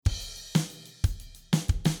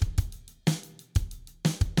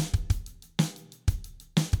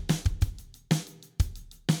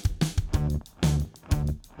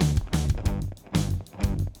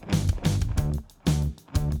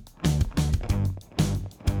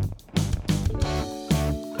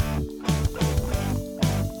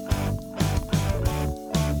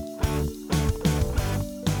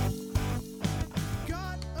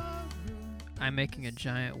I'm making a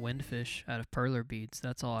giant windfish out of perler beads.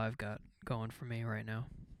 That's all I've got going for me right now.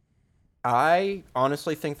 I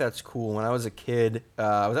honestly think that's cool. When I was a kid,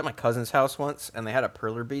 I was at my cousin's house once, and they had a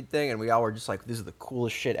perler bead thing, and we all were just like, "This is the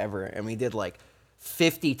coolest shit ever." And we did like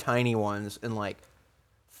 50 tiny ones in like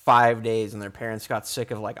 5 days, and their parents got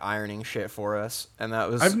sick of like ironing shit for us, and that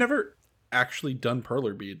was I've never actually done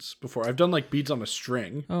perler beads before. I've done like beads on a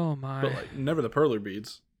string, Oh my. but like never the perler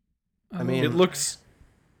beads. I mean, It looks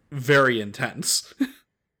very intense.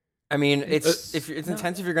 I mean, It's- it's no.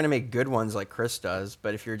 intense if you're gonna make good ones like Chris does,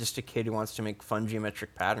 but if you're just a kid who wants to make fun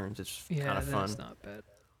geometric patterns, it's Yeah, kind of fun. that's not bad.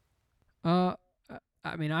 Uh,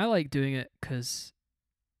 I mean, I like doing it because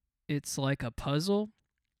it's like a puzzle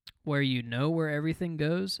where you know where everything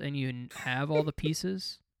goes and you have all the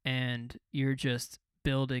pieces and you're just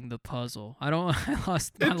building the puzzle. I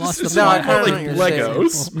lost the It's No, I more plot. kinda like know what you're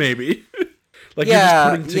saying. Legos, maybe. Like Yeah,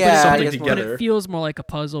 you're just putting yeah, I something guess more- But together. it feels more like a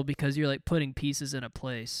puzzle because you're like putting pieces in a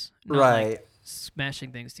place, not Right. like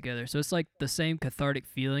smashing things together. So it's like the same cathartic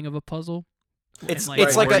feeling of a puzzle. It's And,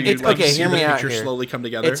 it's like where a you, it's okay. see Hear the me out picture here. slowly come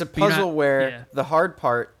together. It's a But you're puzzle not- where yeah. the hard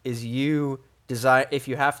part is you design. If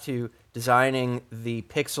you have to designing the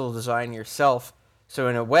pixel design yourself, so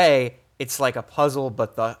in a way, it's like a puzzle,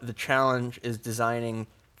 but the challenge is designing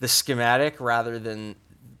the schematic rather than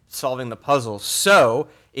solving the puzzle. So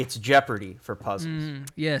it's Jeopardy for puzzles.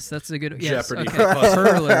 Yes, that's a good yes, Jeopardy okay. for puzzles.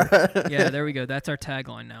 Perler. Yeah, there we go. That's our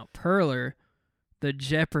tagline now. Perler, the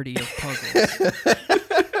Jeopardy of puzzles.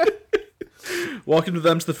 Welcome to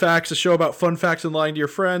Them's the Facts, a show about fun facts and lying to your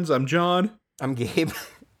friends. I'm John. I'm Gabe.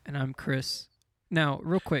 And I'm Chris. Now,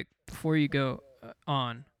 real quick, before you go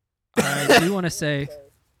on, I do want to say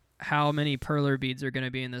how many perler beads are going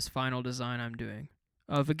to be in this final design I'm doing.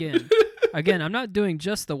 Again, I'm not doing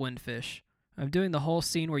just the windfish. I'm doing the whole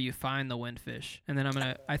scene where you find the windfish, and then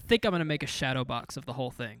I think I'm gonna make a shadow box of the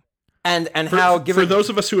whole thing. And For, how for given those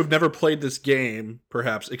of us who have never played this game,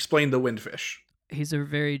 perhaps explain the windfish. He's a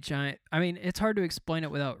very giant. I mean, it's hard to explain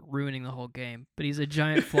it without ruining the whole game, but he's a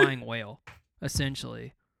giant flying whale,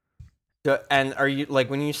 essentially. and are you like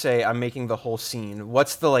when you say I'm making the whole scene?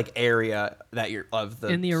 What's the like area that you're of the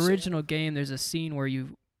In the original game, there's a scene where you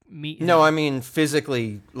meet him. No, I mean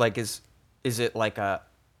physically. Like, is it like a?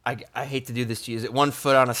 I hate to do this to you. Is it 1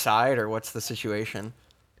 foot on a side, or what's the situation?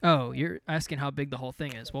 Oh, you're asking how big the whole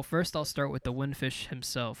thing is. Well, first I'll start with the windfish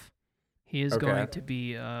himself. He is Okay. going to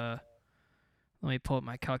be. Let me pull up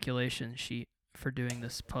my calculation sheet for doing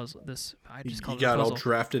this puzzle. I just You called it got a all puzzle.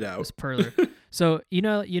 drafted out. This perler. So you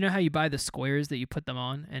know how you buy the squares that you put them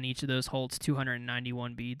on, and each of those holds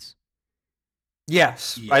 291 beads.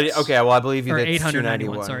 Yes. Yes. Okay. Well, I believe you Or did 891.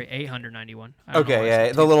 291. Sorry, 891. I don't know why Okay. I Yeah.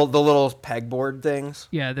 said The two. little pegboard things.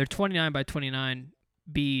 Yeah, they're 29 by 29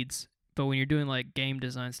 beads, but when you're doing like game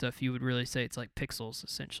design stuff, you would really say it's like pixels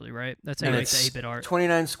essentially, right? That's how you And make the it's 8-bit art.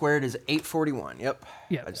 29 squared is 841. Yep.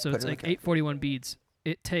 Yeah, I just so put it's it in like the 841 beads.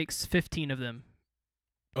 It takes 15 of them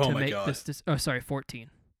Oh to my make god. this. Oh, sorry, 14.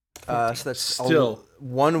 So that's Still.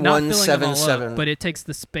 one Not one filling them seven all seven. up, but it takes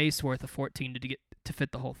the space worth of 14 to get to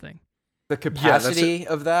fit the whole thing. The capacity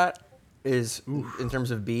of that is in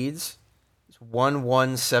terms of beads. It's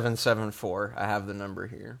 11774. I have the number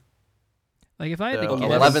here. Like if I had So, to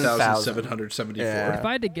guess, 11,774. Yeah. if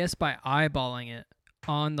I had to guess by eyeballing it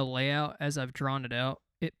on the layout as I've drawn it out,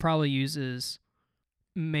 it probably uses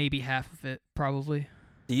maybe half of it, probably.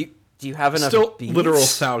 Do you have enough Still beads? literal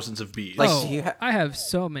thousands of beads. Like, Oh, do you I have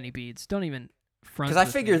so many beads. Don't even front. Because I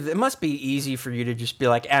with figured me. it must be easy for you to just be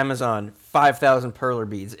like Amazon 5,000 perler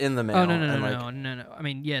beads in the mail. Oh no no no and, no like, no. I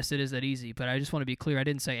mean, yes, it is that easy, but I just want to be clear. I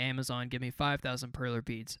didn't say Amazon give me 5,000 perler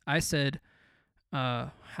beads. I said,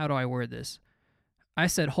 how do I word this? I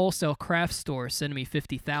said wholesale craft store send me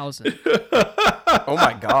 50,000, Oh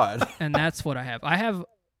my god. and that's what I have. I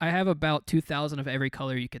have about 2,000 of every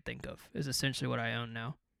color you could think of. Is essentially what I own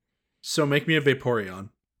now. So make me a Vaporeon.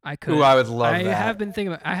 I could. Ooh, I would love I that. have been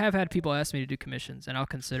thinking about. I have had people ask me to do commissions, and I'll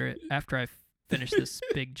consider it after I finish this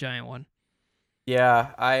big giant one. Yeah,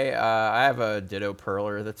 I have a Ditto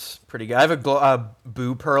perler that's pretty good. I have a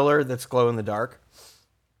Boo perler that's glow in the dark.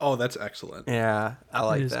 Oh, that's excellent. Yeah, I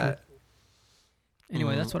like is that.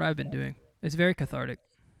 Anyway, that's what I've been doing. It's very cathartic.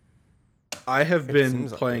 I have It been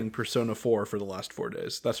seems like playing Persona 4 for the last 4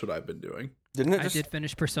 days. That's what I've been doing. Didn't it I just did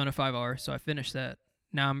finish Persona 5R, so I finished that.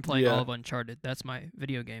 Now I'm playing Yeah. all of Uncharted. That's my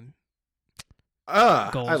video game. I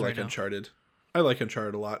goals like right now. Uncharted. I like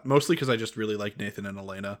Uncharted a lot, mostly because I just really like Nathan and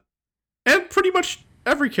Elena. And pretty much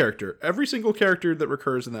every character, every single character that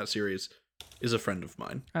recurs in that series is a friend of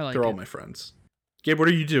mine. I like They're all it. my friends. Gabe, what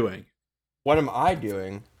are you doing? What am I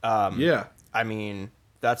doing? Yeah. I mean,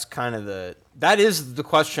 that is the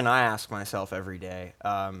question I ask myself every day.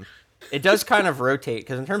 it does kind of rotate,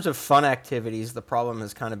 because in terms of fun activities, the problem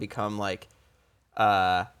has kind of become like,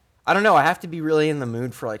 I don't know. I have to be really in the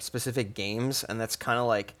mood for like specific games, and that's kind of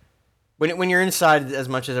like when you're inside as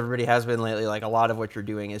much as everybody has been lately. Like a lot of what you're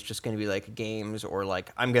doing is just going to be like games, or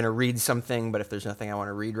like I'm going to read something, but if there's nothing I want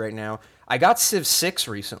to read right now, I got Civ 6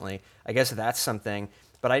 recently. I guess that's something,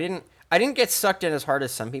 but I didn't get sucked in as hard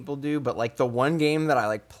as some people do. But like the one game that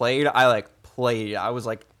I played. I was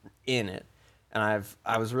like in it, and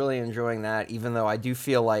I was really enjoying that, even though I do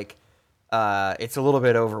feel like it's a little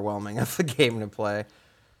bit overwhelming of a game to play.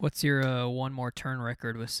 What's your one more turn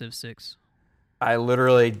record with Civ 6? I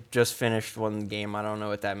literally just finished one game. I don't know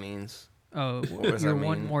what that means. Oh, What does your that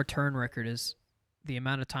one mean? more turn record is the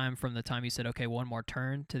amount of time from the time you said, okay, one more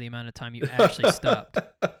turn, to the amount of time you actually stopped.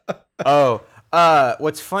 Oh,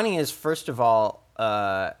 what's funny is, first of all,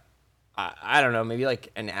 I don't know, maybe like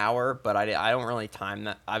an hour, but I don't really time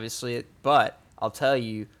that, obviously. But I'll tell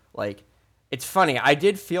you, like, it's funny. I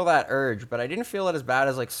did feel that urge, but I didn't feel it as bad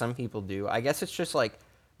as like some people do. I guess it's just like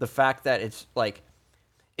the fact that it's like,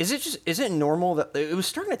 is it normal that it was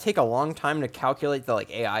starting to take a long time to calculate the like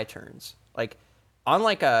AI turns, like on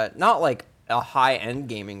like a, not like a high end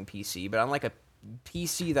gaming PC, but on like a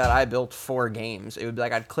PC that I built for games. It would be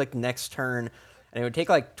like I'd click next turn, and it would take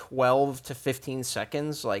like 12 to 15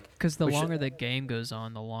 seconds. Like, Because the which- longer the game goes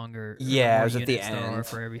on, the longer Yeah, the it more was at the units there are end.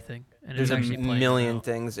 for everything. And there's it's a actually playing million out.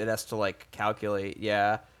 things it has to like calculate.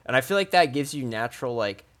 Yeah, and I feel like that gives you natural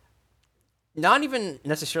like, not even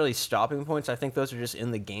necessarily stopping points. I think those are just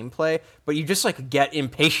in the gameplay, but you just like get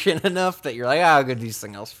impatient enough that you're like, I'll go do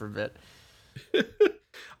something else for a bit.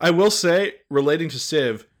 I will say, relating to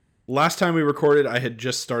Civ, last time we recorded, I had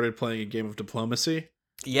just started playing a game of diplomacy.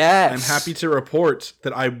 Yes. I'm happy to report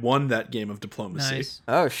that I won that game of diplomacy. Nice.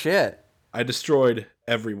 Oh shit. I destroyed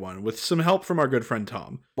everyone with some help from our good friend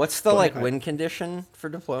Tom. What's the But like I- win condition for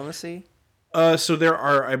diplomacy? So there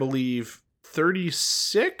are, I believe,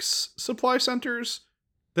 36 supply centers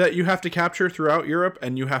that you have to capture throughout Europe,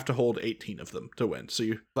 and you have to hold 18 of them to win. So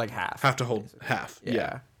you Like half. have to hold half.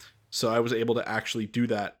 Yeah. So I was able to actually do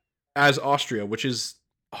that as Austria, which is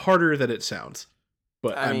harder than it sounds.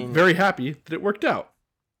 But I I'm mean- very happy that it worked out.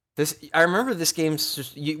 I remember this game's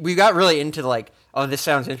just, we got really into like, oh, this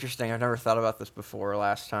sounds interesting. I've never thought about this before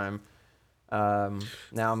last time. Now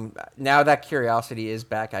that curiosity is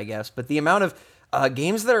back, I guess. But the amount of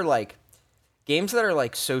games that are like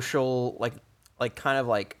social, like kind of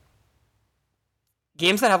like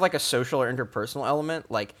games that have like a social or interpersonal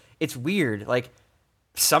element, like it's weird. Like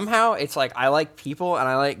somehow it's like I like people and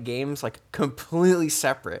I like games like completely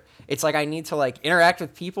separate. It's like I need to like interact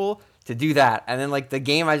with people to do that, and then like the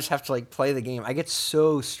game I just have to like play the game. I get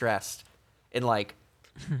so stressed in like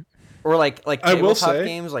or like I will tabletop say-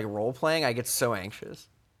 games like role playing. I get so anxious.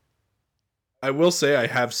 I will say I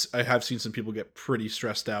have seen some people get pretty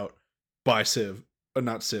stressed out by Civ,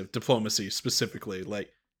 not Civ, diplomacy specifically.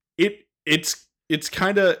 Like it's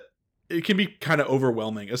kind of, it can be kind of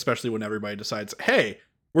overwhelming, especially when everybody decides, hey,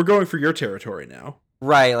 we're going for your territory now.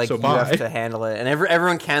 Right, like So you bye. have to handle it, and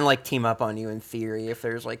everyone can like team up on you in theory if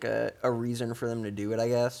there's like a reason for them to do it, I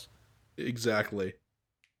guess. Exactly.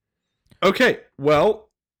 Okay, well,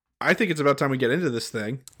 I think it's about time we get into this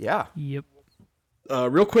thing. Yeah. Yep.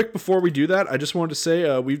 Real quick before we do that, I just wanted to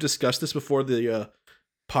say we've discussed this before the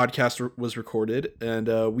podcast was recorded,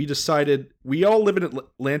 and we decided we all live in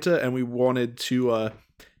Atlanta, and we wanted to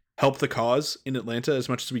help the cause in Atlanta as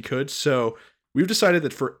much as we could. So we've decided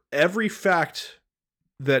that for every fact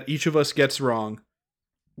that each of us gets wrong,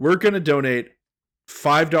 we're going to donate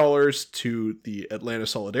 $5 to the Atlanta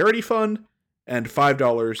Solidarity Fund and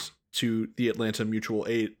 $5 to the Atlanta Mutual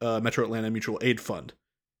Aid, Metro Atlanta Mutual Aid Fund.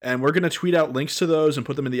 And we're going to tweet out links to those and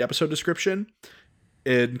put them in the episode description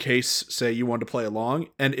in case, say, you want to play along.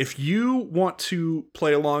 And if you want to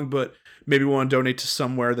play along but maybe want to donate to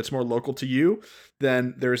somewhere that's more local to you,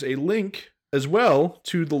 then there's a link as well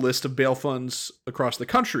to the list of bail funds across the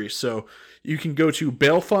country. So you can go to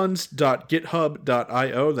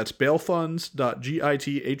bailfunds.github.io. That's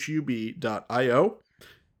bailfunds.github.io.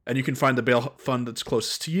 And you can find the bail fund that's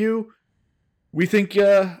closest to you. We think,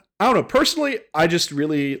 I don't know, personally, I just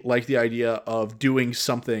really like the idea of doing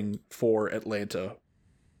something for Atlanta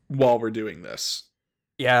while we're doing this.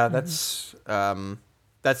 Yeah, that's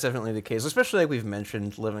definitely the case. Especially like we've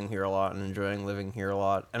mentioned, living here a lot and enjoying living here a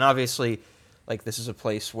lot. And obviously, like this is a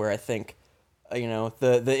place where I think,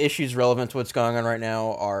 the issues relevant to what's going on right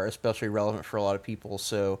now are especially relevant for a lot of people.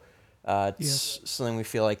 So it's something we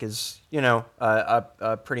feel like is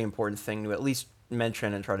a pretty important thing to at least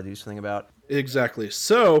mention and try to do something about. Exactly.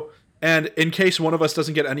 So And in case one of us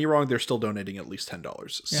doesn't get any wrong, they're still donating at least $10. Yeah, I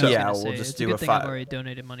was So Yeah, gonna we'll say, just it's do a a good thing I've five. already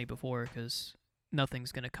donated money before because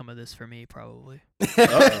nothing's gonna come of this for me probably.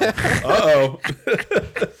 uh-oh.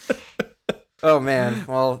 Oh man,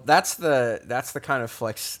 well that's the kind of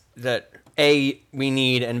flex that A, we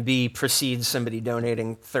need, and B, precedes somebody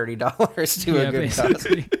donating $30 to a good cause.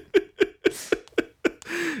 basically.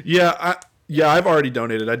 I've already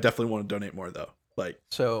donated. I definitely want to donate more though. Like,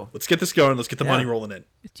 So let's get this going. Let's get the Yeah. money rolling in.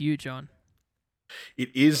 It's you, John.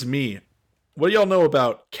 It is me. What do y'all know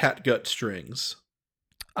about catgut strings?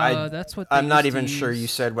 That's what I'm they not used to even sure you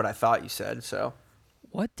use. said what I thought you said. So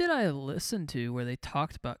What did I listen to where they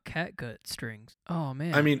talked about catgut strings? Oh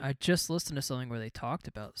man, I mean- I just listened to something where they talked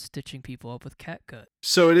about stitching people up with catgut.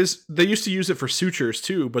 So it is. They used to use it for sutures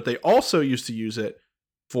too, but they also used to use it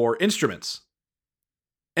for instruments.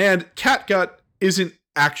 And catgut isn't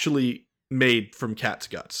actually made from cat's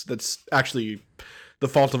guts. That's actually the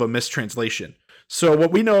fault of a mistranslation. So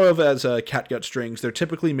what we know of as catgut strings, they're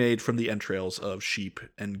typically made from the entrails of sheep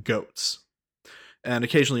and goats, and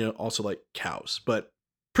occasionally also like cows, but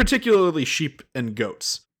particularly sheep and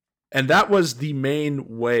goats. And that was the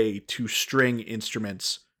main way to string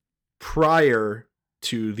instruments prior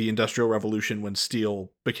to the Industrial Revolution, when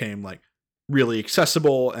steel became like really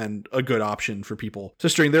accessible and a good option for people to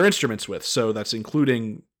string their instruments with. So that's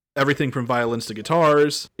including everything from violins to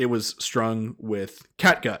guitars. It was strung with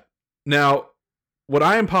catgut. Now, what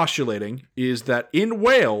I am postulating is that in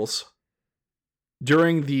Wales,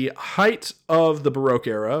 during the height of the Baroque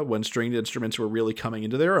era, when stringed instruments were really coming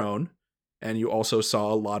into their own, and you also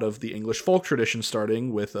saw a lot of the English folk tradition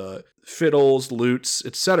starting with fiddles, lutes,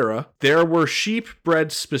 etc., there were sheep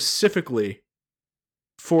bred specifically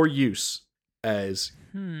for use as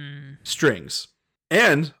strings.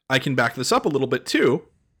 And I can back this up a little bit too,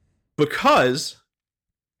 because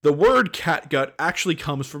the word catgut actually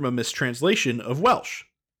comes from a mistranslation of Welsh.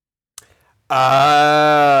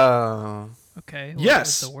 oh, Okay. Yes.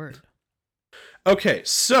 What's the word? Okay,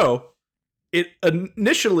 so it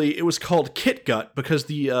initially it was called kitgut because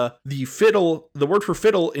the word for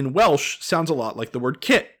fiddle in Welsh sounds a lot like the word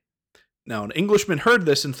kit. Now an Englishman heard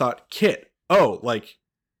this and thought kit, oh, like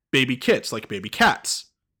baby kits, like baby cats.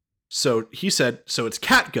 So he said, so it's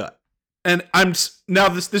catgut. And now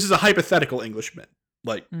this is a hypothetical Englishman.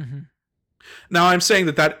 Like, now I'm saying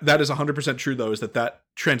that is 100% true though, is that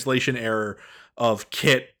translation error of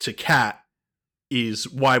kit to cat is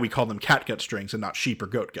why we call them catgut strings and not sheep or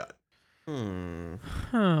goat gut.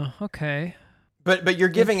 Huh. Okay. But you're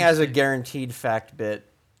giving as a guaranteed fact bit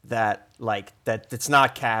that it's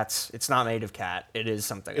not cats, it's not made of cat, it is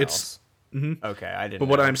something else. Okay, I didn't. But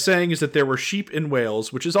what I'm saying is that there were sheep in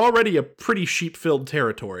Wales, which is already a pretty sheep-filled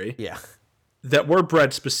territory, yeah, that were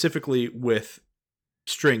bred specifically with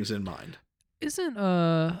strings in mind. Isn't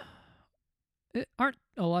aren't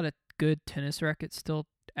a lot of good tennis rackets still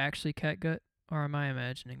actually catgut, or am I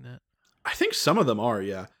imagining that? I think some of them are,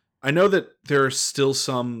 yeah. I know that there are still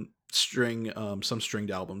some stringed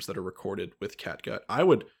albums that are recorded with catgut. I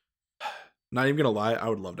would, not even gonna lie, I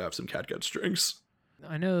would love to have some catgut strings.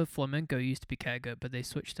 I know flamenco used to be catgut, but they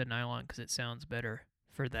switched to nylon because it sounds better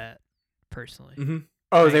for that, personally. Mm-hmm.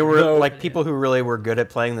 Oh, they were No, like yeah. people who really were good at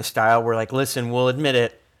playing the style were like, listen, we'll admit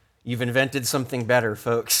it, you've invented something better,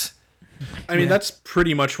 folks. I mean, that's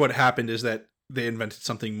pretty much what happened, is that they invented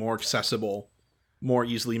something more accessible, more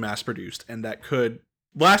easily mass-produced, and that could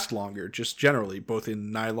last longer, just generally, both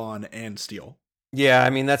in nylon and steel. Yeah, I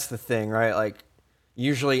mean that's the thing, right? Like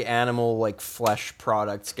usually animal like flesh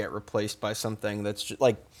products get replaced by something that's just,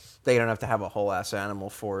 like they don't have to have a whole ass animal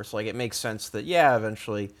force. Like it makes sense that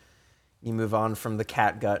eventually you move on from the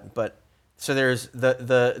catgut, but so there's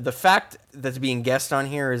the fact that's being guessed on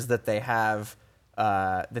here is that they have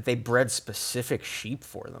that they bred specific sheep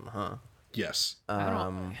for them, huh? Yes.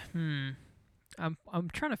 I'm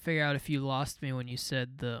trying to figure out if you lost me when you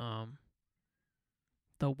said the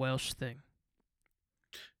Welsh thing.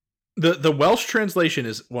 The Welsh translation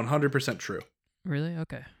is 100% true. Really?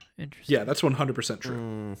 Okay. Interesting. Yeah, that's 100%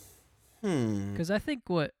 true. Because I think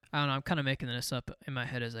I don't know, I'm kind of making this up in my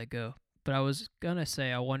head as I go. But I was going to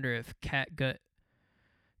say, I wonder if catgut,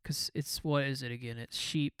 because what is it again? It's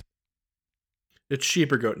sheep, It's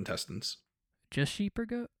sheep or goat intestines. just sheep or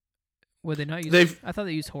goat? Would they not use, I thought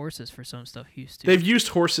they used horses for some stuff used to. They've used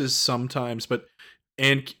horses sometimes, but,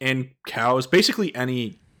 and cows, basically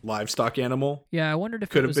any livestock animal. Yeah, I wondered if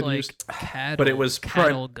could it have was been like used, cattle, but it was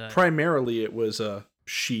cattle gut. primarily it was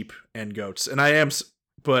sheep and goats. And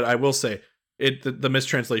but I will say the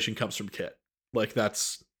mistranslation comes from kit. Like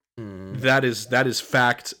that's That is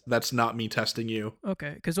fact. That's not me testing you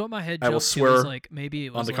Okay, because what my head I will jumped to was swear like maybe it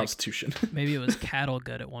on was the like Constitution. maybe it was cattle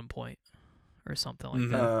gut at one point or something like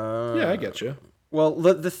Mhm. that. Yeah, I get you. Well,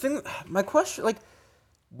 the thing, my question, like,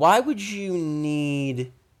 why would you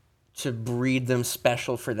need to breed them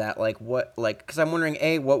special for that? Like, what, like, because I'm wondering,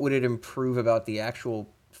 A, what would it improve about the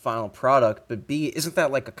actual final product? But B, isn't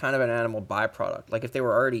that like a kind of an animal byproduct? Like, if they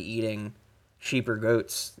were already eating sheep or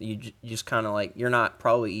goats, you just kind of like, you're not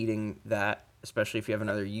probably eating that, especially if you have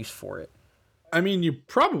another use for it. I mean, you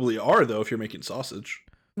probably are though if you're making sausage.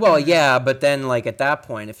 Well, yeah, but then like at that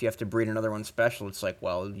point, if you have to breed another one special, it's like,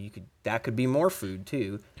 well, that could be more food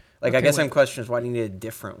too. Like, I Okay, guess my wait. question is, why do you need a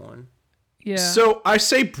different one? Yeah. So I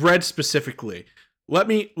say bread specifically. Let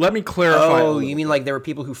me clarify. a Oh, little you mean bit. like there were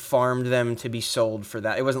people who farmed them to be sold for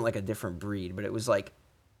that? It wasn't like a different breed, but it was like,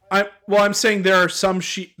 I'm saying there are some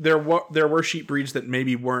sheep. There were sheep breeds that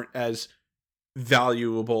maybe weren't as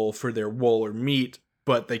valuable for their wool or meat,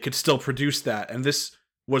 but they could still produce that, and this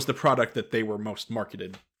was the product that they were most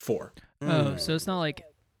marketed for. Oh, so it's not like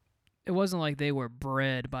it wasn't like they were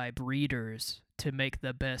bred by breeders to make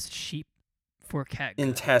the best sheep for cat gut.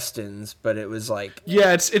 intestines, but it was like,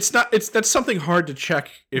 Yeah, that's something hard to check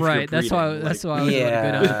if you're Right, that's why breeding, that's like- why I was going to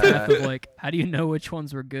go down the path Yeah. of like, how do you know which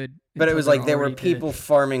ones were good? but it until was they're like there were already dead? people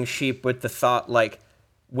farming sheep with the thought like,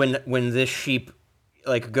 when this sheep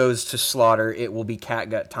like goes to slaughter, it will be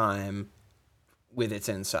catgut time with its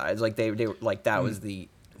insides. Like they were like that was the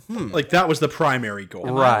like that was the primary goal.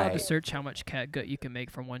 Am I allowed to Right. search how much cat gut you can make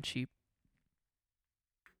from one sheep?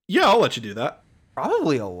 Yeah, I'll let you do that.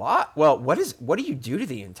 probably a lot. Well, what do you do to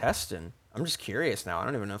the intestine? I'm just curious now. I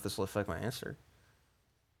don't even know if this will affect my answer.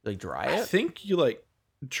 Like dry I it? think you like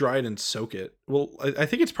dry it and soak it. Well, I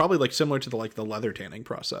think it's probably like similar to the leather tanning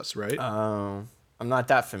process, right? Oh, I'm not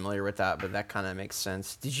that familiar with that, but that kind of makes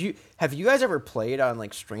sense. Have you guys ever played on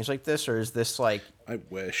like strings like this, or is this like I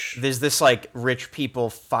wish. like rich people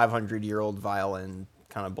 500-year-old violin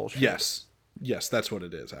kind of bullshit? Yes, that's what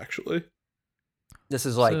it is actually. This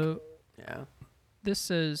is like, So yeah. this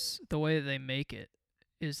says the way that they make it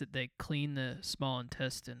is that they clean the small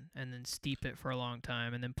intestine and then steep it for a long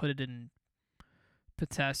time and then put it in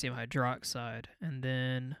potassium hydroxide and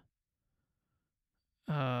then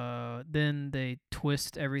they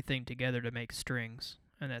twist everything together to make strings,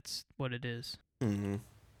 and that's what it is. Hmm.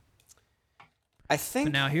 I think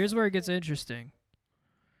But now here's where it gets interesting.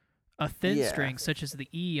 A thin Yeah. string such as the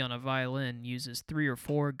E on a violin uses 3 or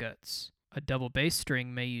 4 guts. A double bass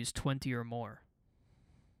string may use 20 or more.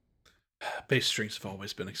 Bass strings have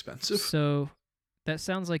always been expensive. So that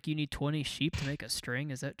sounds like you need 20 sheep to make a string.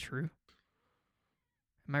 Is that true?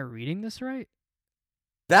 Am I reading this right?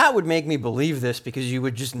 that would make me believe this, because you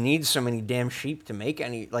would just need so many damn sheep to make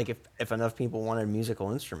any, like if enough people wanted musical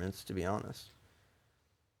instruments, to be honest.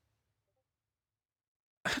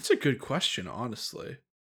 That's a good question, honestly.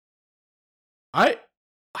 I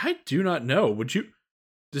do not know. Would you?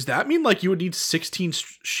 Does that mean like you would need 16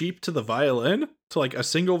 sheep to the violin, to like a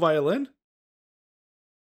single violin?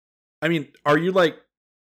 I mean, are you like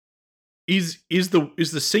is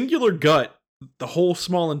the singular gut the whole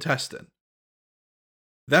small intestine?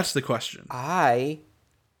 That's the question. I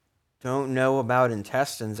don't know about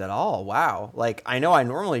intestines at all. Wow. Like, I know I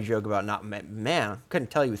normally joke about not, man,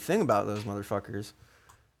 couldn't tell you a thing about those motherfuckers.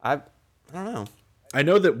 I don't know. I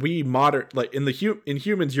know that we modern like in in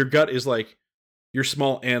humans, your gut is like your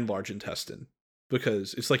small and large intestine,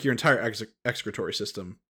 because it's like your entire excretory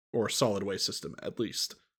system or solid waste system at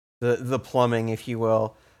least. The plumbing, if you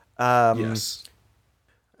will. Yes.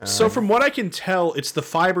 So from what I can tell, it's the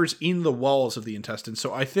fibers in the walls of the intestine.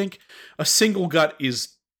 So I think a single gut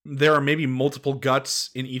there are maybe multiple guts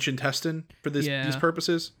in each intestine for these Yeah.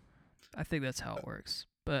 purposes. I think that's how it works.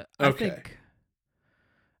 But Okay.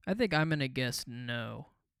 I think I'm going to guess no.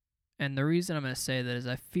 And the reason I'm going to say that is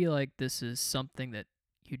I feel like this is something that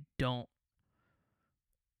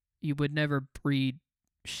you would never breed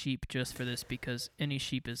sheep just for this, because any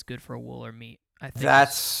sheep is good for wool or meat. I think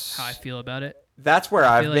that's how I feel about it. That's where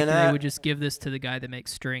I I've feel like been they at. would just give this to the guy that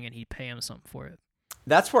makes string and he'd pay him something for it.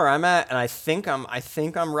 That's where I'm at, and I think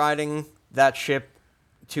I'm riding that ship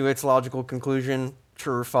to its logical conclusion,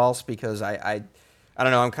 true or false, because I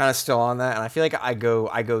don't know, I'm kind of still on that, and I feel like I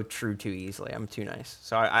go true too easily. I'm too nice,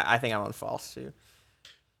 so I think I'm on false too.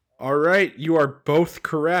 All right, you are both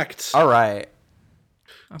correct. All right.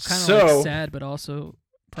 I'm kind of So- like sad, but also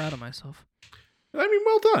proud of myself. I mean,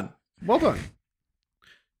 well done. Well done.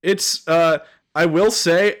 It's I will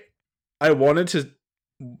say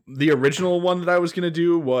the original one that I was going to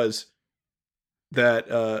do was that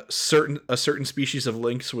a certain species of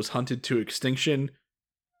lynx was hunted to extinction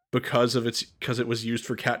because it was used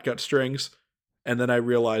for catgut strings, and then I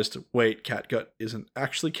realized, wait, catgut isn't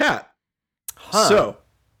actually cat. Huh. So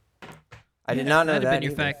I did not know That'd that. have been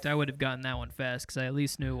your either. fact. I would have gotten that one fast because I at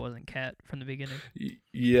least knew it wasn't cat from the beginning.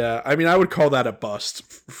 yeah, I mean, I would call that a bust,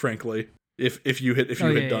 frankly. If you had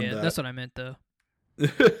done that. That's what I meant though.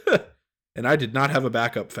 And I did not have a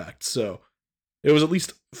backup fact, so it was at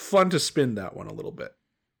least fun to spin that one a little bit.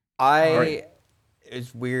 Alright.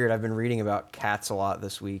 It's weird. I've been reading about cats a lot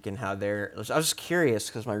this week and how I was just curious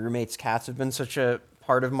because my roommate's cats have been such a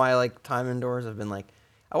part of my like time indoors. I've been like,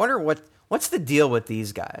 I wonder what's the deal with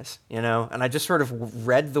these guys, you know? And I just sort of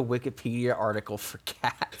read the Wikipedia article for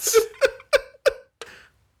cats.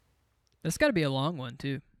 That's got to be a long one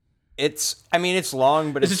too. It's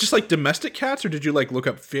long, but Is it just like domestic cats, or did you like look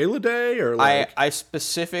up Felidae, or like? I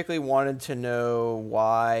specifically wanted to know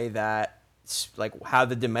why like how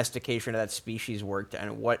the domestication of that species worked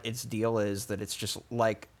and what its deal is, that it's just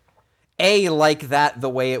like A, like that the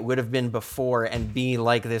way it would have been before, and B,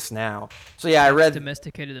 like this now. So yeah, I read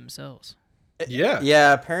Domesticated themselves.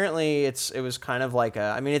 Yeah, apparently it was kind of like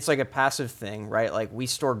it's like a passive thing, right? Like we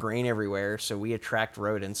store grain everywhere, so we attract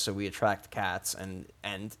rodents, so we attract cats, and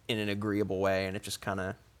in an agreeable way, and it just kind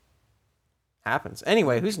of happens.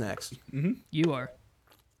 Anyway, who's next? You are.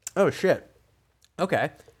 Oh shit.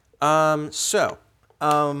 Okay. So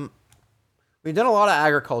we've done a lot of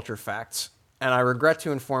agriculture facts, and I regret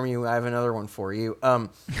to inform you I have another one for you.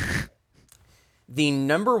 The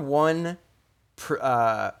number one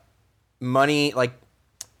money, like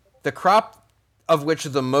the crop of which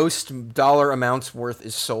the most dollar amounts worth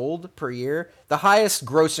is sold per year, the highest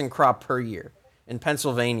grossing crop per year in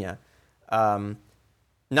Pennsylvania.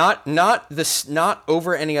 Not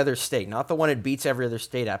over any other state, not the one it beats every other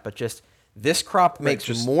state at, but just this crop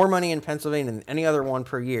makes more money in Pennsylvania than any other one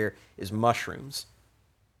per year is mushrooms.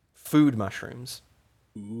 Food mushrooms.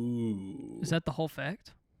 Ooh. Is that the whole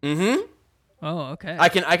fact? Mm-hmm. Oh, okay. I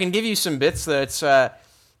can give you some bits that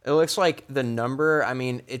it looks like the number. I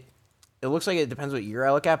mean, it looks like it depends what year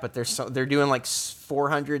I look at, but they're doing like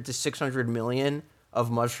 400 to 600 million of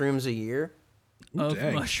mushrooms a year. Of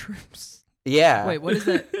dang. mushrooms. Yeah. Wait, what is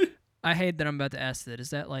that? I hate that I'm about to ask that. Is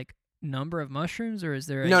that like number of mushrooms, or is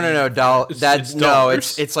there? No. It's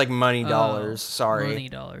dollars. It's like money dollars. Sorry. Money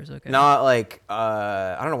dollars. Okay. Not like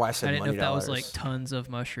I don't know why I said I didn't know money if that dollars. was like tons of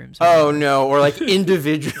mushrooms. Oh no, or like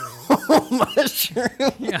individual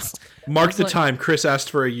mushrooms. Yeah. Mark It's the like- time. Chris asked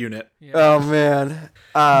for a unit. Yeah. Oh man.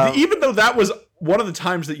 Even though that was one of the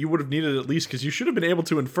times that you would have needed at least, because you should have been able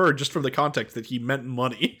to infer just from the context that he meant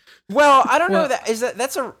money. Well, I don't know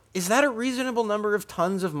Well- is that a reasonable number of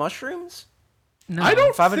tons of mushrooms? No. I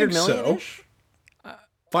don't 500 think million so. ish?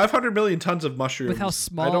 500 million tons of mushrooms. With how I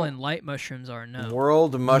small don't- and light mushrooms are, no.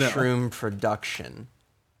 World mushroom production.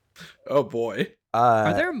 Oh boy.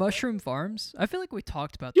 Are there mushroom farms? I feel like we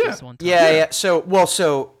talked about Yeah. this one time. Yeah. So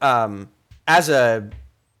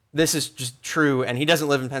this is just true, and he doesn't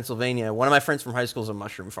live in Pennsylvania. One of my friends from high school is a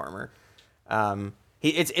mushroom farmer.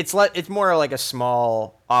 It's more like a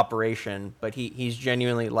small operation, but he's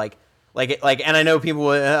genuinely like, and I know people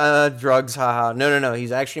drugs, haha. No.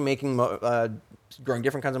 He's actually making growing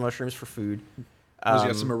different kinds of mushrooms for food. Does he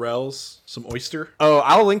got some morels, some oyster? Oh,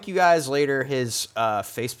 I'll link you guys later his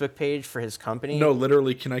Facebook page for his company. No,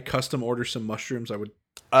 literally, can I custom order some mushrooms? I would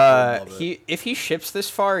love it. If he ships this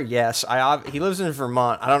far, yes. He lives in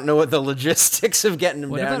Vermont. I don't know what the logistics of getting him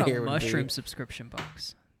What down about here a would be. mushroom subscription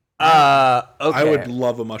box? Okay. I would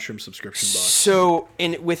love a mushroom subscription box. So,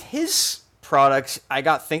 with his products, I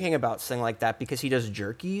got thinking about something like that because he does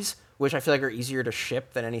jerkies, which I feel like are easier to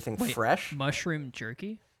ship than anything fresh. Mushroom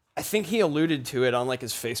jerky? I think he alluded to it on like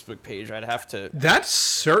his Facebook page. I'd have to. That's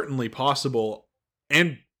certainly possible,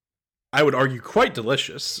 and I would argue quite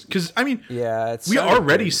delicious. Because I mean, Yeah, it's we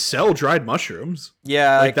already sell dried mushrooms.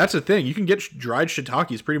 Yeah, Like that's the thing. You can get dried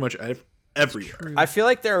shiitakes pretty much everywhere. True. I feel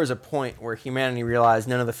like there was a point where humanity realized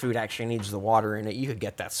none of the food actually needs the water in it. You could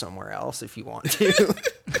get that somewhere else if you want to.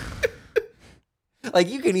 Like,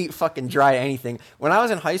 you can eat fucking dry anything. When I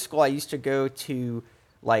was in high school, I used to go to,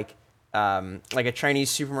 like a Chinese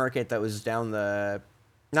supermarket that was down the,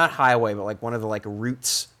 not highway, but, like, one of the, like,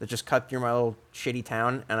 routes that just cut through my little shitty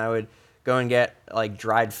town, and I would go and get, like,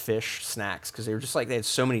 dried fish snacks, because they were just, like, they had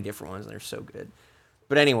so many different ones, and they're so good.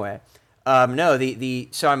 But anyway, no,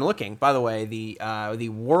 so I'm looking, by the way, the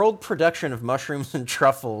world production of mushrooms and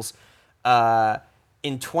truffles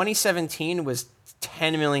in 2017 was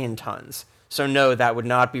 10 million tons. So no, that would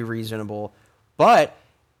not be reasonable. But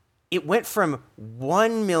it went from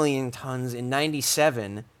 1 million tons in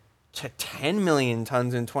 97 to 10 million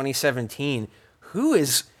tons in 2017.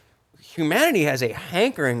 humanity has a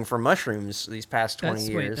hankering for mushrooms these past 20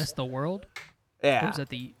 years. Wait, that's the world? Yeah. Or is that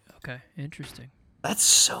the... Okay, interesting. That's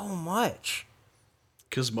so much.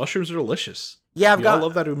 Because mushrooms are delicious. Yeah, I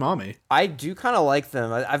love that umami. I do kind of like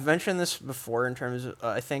them. I've mentioned this before in terms of,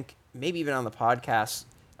 I think, maybe even on the podcast.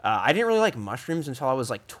 I didn't really like mushrooms until I was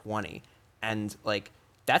like 20. And like,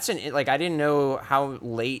 I didn't know how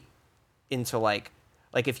late into like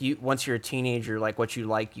if you, once you're a teenager, like what you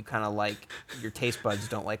kind of like, your taste buds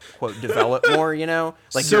don't like, quote, develop more, you know?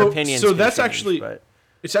 Like your opinions. So that's change, actually, but...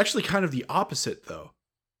 it's actually kind of the opposite though.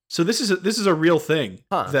 So this is a real thing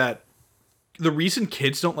that the reason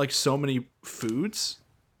kids don't like so many foods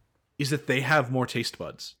is that they have more taste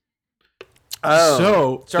buds.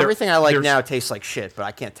 Oh, so everything I like now tastes like shit, but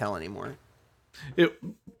I can't tell anymore.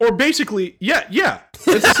 Or basically, yeah,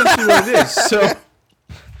 that's essentially what it is.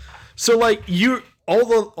 So like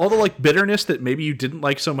all the like bitterness that maybe you didn't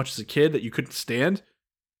like so much as a kid that you couldn't stand,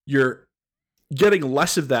 you're getting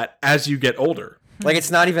less of that as you get older. Like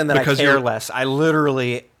it's not even that I care less. I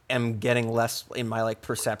literally am getting less in my like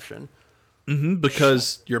perception.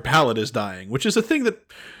 Because your palate is dying, which is a thing that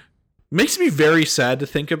makes me very sad to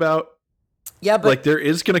think about. Yeah, but like there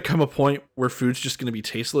is going to come a point where food's just going to be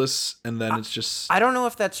tasteless, and then it's just. I don't know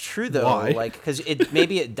if that's true though. Why? Like, because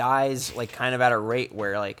maybe it dies like kind of at a rate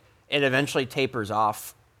where like it eventually tapers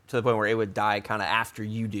off to the point where it would die kind of after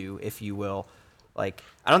you do, if you will. Like,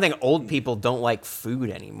 I don't think old people don't like food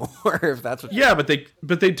anymore. If that's what. Yeah,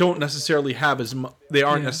 but they don't necessarily have as much. They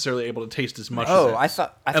aren't necessarily able to taste as much. Oh, as I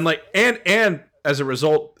thought. And as a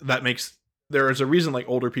result, that makes there is a reason like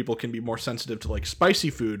older people can be more sensitive to like spicy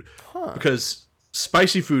food because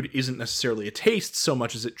spicy food isn't necessarily a taste so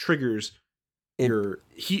much as it triggers your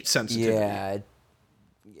heat sensitivity.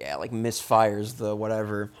 Yeah, like misfires the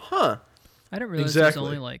whatever. Huh. I didn't realize there's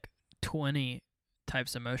only like 20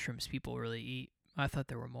 types of mushrooms people really eat. I thought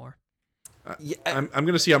there were more. I'm going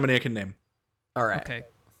to see how many I can name. All right. Okay,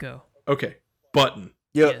 go. Okay. Button.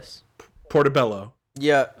 Yep. Yes. Portobello.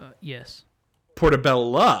 Yeah. Yes.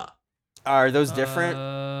 Portobella. Are those different?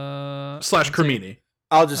 Slash cremini.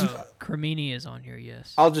 I'll just. Cremini is on here,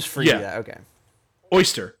 yes. I'll just free that. Okay.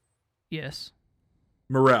 Oyster. Yes.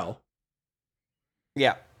 Morel.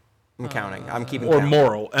 Yeah. I'm counting. I'm keeping Or count.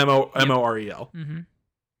 morel. M-O-R-E-L. Mm-hmm.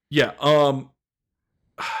 Yeah.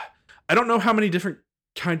 I don't know how many different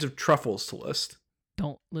kinds of truffles to list.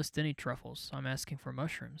 Don't list any truffles. I'm asking for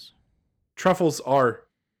mushrooms. Truffles are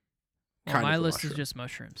Well, my list is just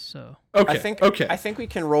mushrooms, so. Okay. I think we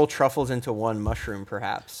can roll truffles into one mushroom,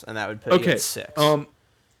 perhaps, and that would put you at 6.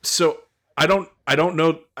 So I don't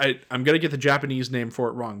know. I'm gonna get the Japanese name for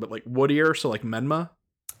it wrong, but like wood ear, so like menma.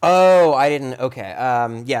 Oh, I didn't.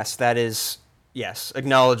 Okay. Yes, that is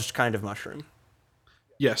acknowledged kind of mushroom.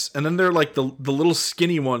 Yes, and then they're like the little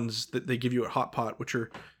skinny ones that they give you at Hot Pot, which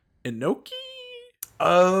are enoki.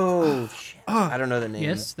 Oh, shit. I don't know the name.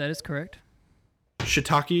 Yes, that is correct.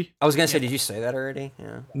 Shiitake. I was gonna say, did you say that already?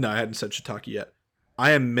 Yeah. No, I hadn't said shiitake yet.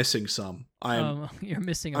 I am missing some. You're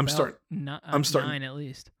missing I'm about I'm starting 9 at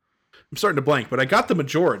least. I'm starting to blank, but I got the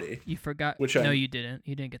majority. You forgot. No, you didn't.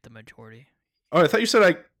 You didn't get the majority. Oh, I thought you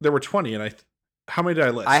said there were 20, and how many did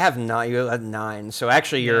I list? I have 9. You had 9. So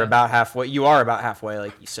actually, you're about halfway. You are about halfway,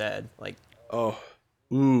 like you said. Like. Oh.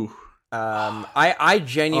 Ooh. I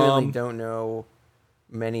genuinely don't know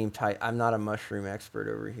many types. I'm not a mushroom expert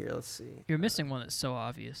over here. Let's see. You're missing one that's so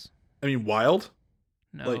obvious. I mean, wild?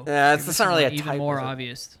 No. That's not really a type. Even more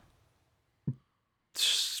obvious.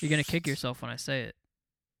 You're gonna kick yourself when I say it.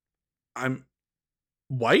 I'm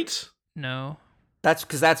white? No. That's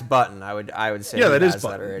because that's button. I would say. Yeah, that is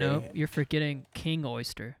button. already. No, you're forgetting king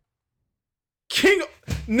oyster. King?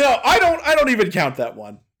 No, I don't even count that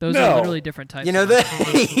one. Those are literally different types. You know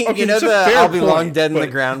I'll be long dead in the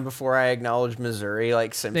ground before I acknowledge Missouri,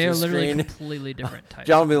 like Simpsons. They are literally screen. completely different types.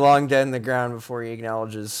 John will be long dead in the ground before he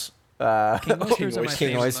acknowledges king oysters are my king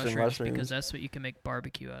favorite oyster mushrooms mushrooms because that's what you can make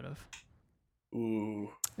barbecue out of. Ooh,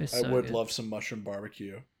 It's I so would good. love some mushroom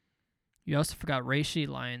barbecue. You also forgot reishi,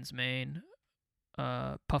 lion's mane,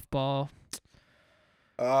 puffball,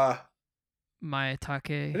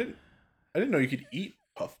 maitake, I didn't know you could eat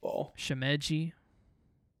puffball. shimeji,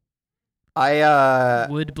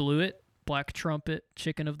 wood bluet, black trumpet,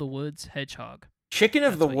 chicken of the woods, hedgehog. Chicken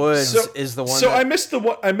of the Woods is the one. So I missed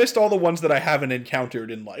I missed all the ones that I haven't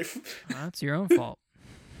encountered in life. Well, that's your own fault.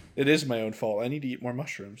 It is my own fault. I need to eat more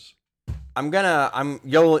mushrooms.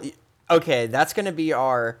 Okay, that's gonna be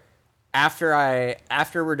our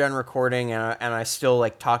after we're done recording and I still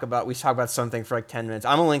like talk about something for like 10 minutes.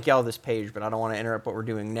 I'm gonna link y'all this page, but I don't want to interrupt what we're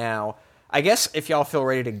doing now. I guess if y'all feel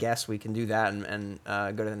ready to guess, we can do that and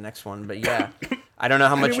go to the next one. But yeah, I don't know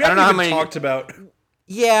how much. I don't know how many talked about.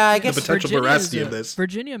 Yeah, I the guess potential veracity of this.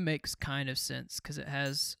 Virginia makes kind of sense because it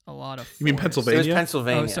has a lot of. You mean forests. It was Pennsylvania?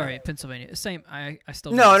 Pennsylvania. Oh, sorry, Pennsylvania. Same. I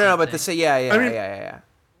still. No, mean no, the no. same But thing. to say, yeah. I mean- yeah.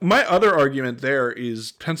 My other argument there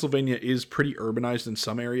is Pennsylvania is pretty urbanized in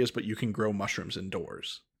some areas, but you can grow mushrooms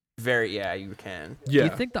indoors. Very, yeah, you can. Yeah. Do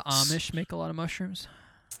you think the Amish make a lot of mushrooms?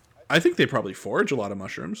 I think they probably forage a lot of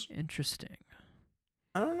mushrooms. Interesting.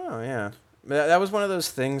 I don't know. Yeah, that was one of those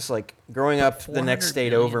things. Like growing up, the next $400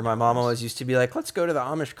 state over, my mom million. always used to be like, "Let's go to the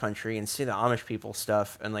Amish country and see the Amish people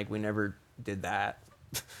stuff," and like we never did that.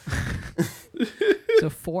 So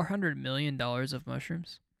 $400 million of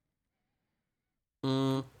mushrooms.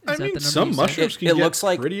 Mm, Is I that the mean, number some you said? mushrooms can It get looks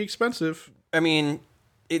like- pretty expensive. I mean,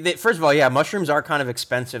 first of all, yeah, mushrooms are kind of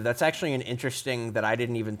expensive. That's actually an interesting that I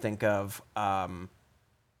didn't even think of.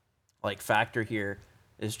 Like factor here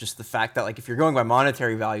is just the fact that like if you're going by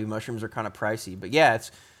monetary value, mushrooms are kind of pricey. But yeah,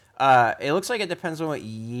 it looks like it depends on what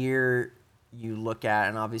year you look at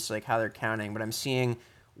and obviously like how they're counting. But I'm seeing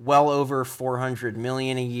well over 400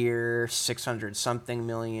 million a year, 600 something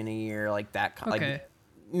million a year, like that, Okay. like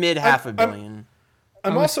mid half a I'm- billion.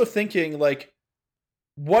 I'm was- also thinking, like,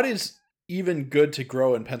 what is even good to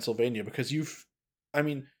grow in Pennsylvania? Because I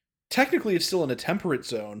mean, technically it's still in a temperate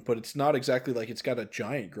zone, but it's not exactly like it's got a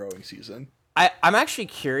giant growing season. I'm actually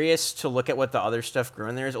curious to look at what the other stuff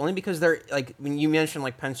growing there is, only because they're like when you mentioned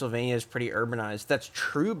like Pennsylvania is pretty urbanized. That's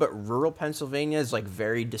true, but rural Pennsylvania is like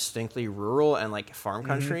very distinctly rural and like farm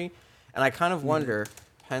country. And I kind of wonder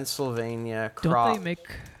Pennsylvania crop. Don't they make?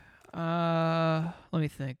 Let me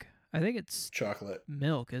think. I think it's Chocolate.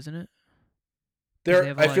 milk, isn't it? There, they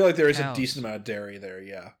have a I lot feel of like there is a cows. decent amount of dairy there.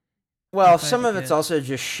 Yeah. Well, If I some had of to it's guess. also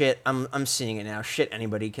just shit. I'm seeing it now. Shit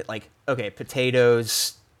anybody could like. Okay,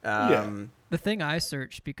 potatoes. The thing I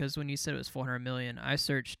searched, because when you said it was 400 million, I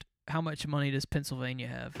searched how much money does Pennsylvania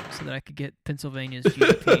have so that I could get Pennsylvania's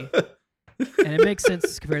GDP. And it makes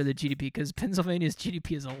sense compared to the GDP because Pennsylvania's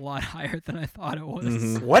GDP is a lot higher than I thought it was.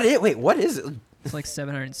 Mhm. What is it? It's like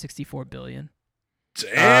 764 billion.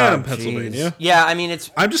 Damn, Oh, Pennsylvania. jeez. Yeah, I mean it's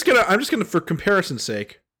I'm just gonna, for comparison's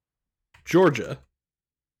sake, Georgia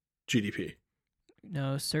GDP.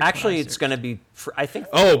 No, search what I actually it's searched. gonna be. I think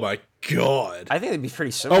Oh my god. it'd be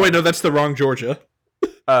pretty similar. Oh wait, no, that's the wrong Georgia.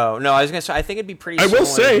 Oh no, I was gonna say I think it'd be pretty. I will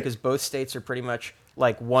similar say- because both states are pretty much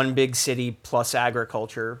like one big city plus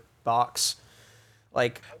agriculture box.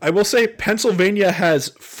 Like I will say Pennsylvania has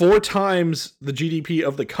 4 times the GDP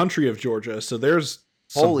of the country of Georgia, so there's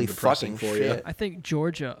something Holy depressing fucking for shit. you. I think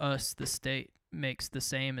Georgia, the state, makes the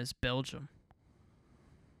same as Belgium.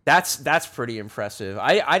 that's pretty impressive.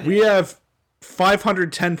 We have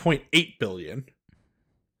 510.8 billion.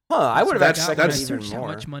 I would have that's- expected that's- even Search how more.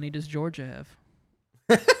 much money does Georgia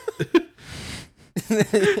have?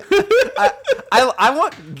 I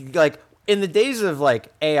want like in the days of like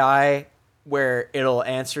AI where it'll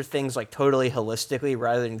answer things like totally holistically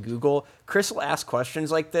rather than Google. Chris will ask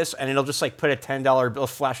questions like this and it'll just like put a $10 bill,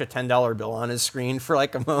 flash a $10 bill on his screen for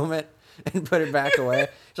like a moment and put it back away.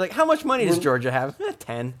 She's like, how much money does Georgia have?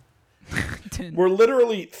 10. We're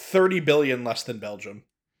literally 30 billion less than Belgium.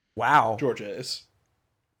 Wow. Georgia is.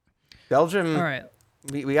 Belgium. All right.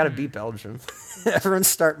 We got to beat Belgium. Everyone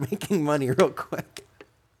start making money real quick.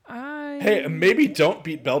 Hey, maybe don't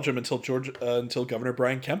beat Belgium until until Governor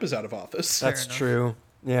Brian Kemp is out of office. That's enough. true.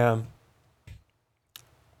 Yeah.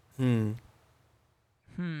 I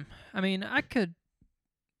mean, I could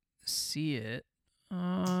see it.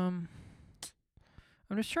 I'm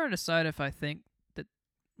just trying to decide if I think that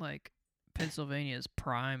like Pennsylvania is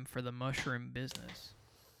prime for the mushroom business.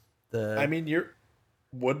 I mean, your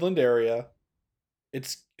woodland area,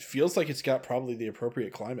 it feels like it's got probably the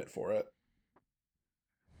appropriate climate for it.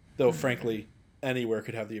 Though, frankly, anywhere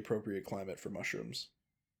could have the appropriate climate for mushrooms.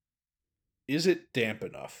 Is it damp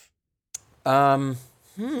enough? I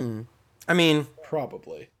mean,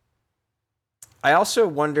 Probably. I also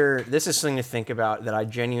wonder, this is something to think about that I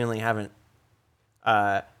genuinely haven't,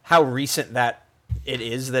 how recent that it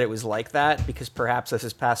is that it was like that, because perhaps this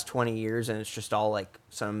is past 20 years and it's just all like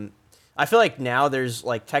I feel like now there's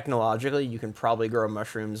like technologically you can probably grow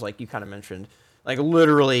mushrooms like you kind of mentioned, like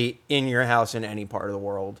literally in your house in any part of the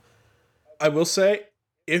world. I will say,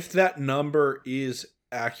 if that number is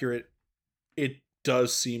accurate, it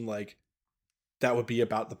does seem like that would be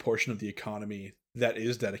about the portion of the economy that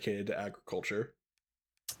is dedicated to agriculture.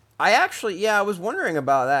 I was wondering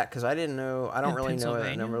about that because I didn't know, I don't In really know what that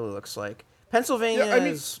Pennsylvania? number really looks like. Pennsylvania Yeah, I mean-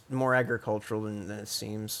 is more agricultural than it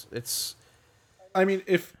seems. It's, I mean,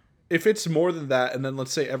 if it's more than that, and then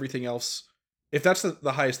let's say everything else, if that's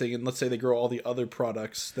the highest thing, and let's say they grow all the other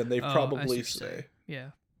products, then they've Oh, I see probably what you're say, saying. Yeah.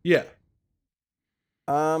 yeah,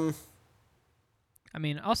 I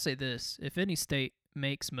mean, I'll say this: if any state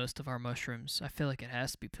makes most of our mushrooms? I feel like it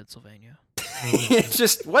has to be Pennsylvania. It's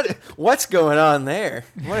just what's going on there?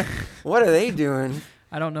 What are they doing?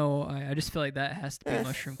 I don't know. I just feel like that has to be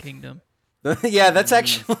Mushroom Kingdom. Yeah, that's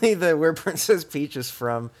actually where Princess Peach is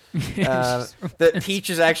from. Peach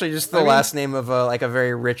is actually just the last name of a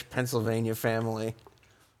very rich Pennsylvania family.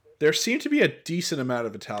 There seem to be a decent amount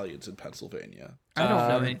of Italians in Pennsylvania. I don't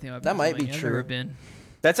know anything about that might be Pennsylvania. I've true. never been.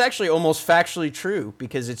 That's actually almost factually true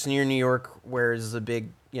because it's near New York, where is the big,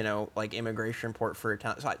 immigration port for a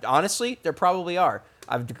town. So honestly, there probably are.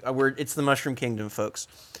 It's the Mushroom Kingdom, folks.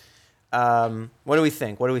 What do we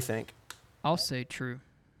think? I'll say true.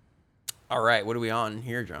 All right, what are we on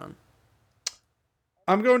here, John?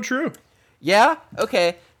 I'm going true. Yeah?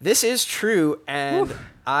 Okay. This is true, and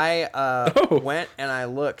I went and I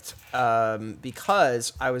looked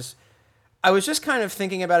because I was just kind of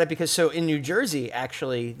thinking about it because so in New Jersey,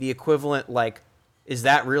 actually, the equivalent, is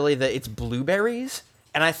that really it's blueberries?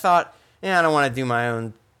 And I thought, I don't want to do my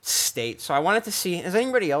own state. So I wanted to see, is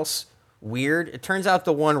anybody else weird? It turns out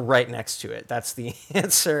the one right next to it. That's the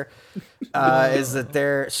answer. Is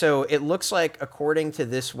that so it looks like, according to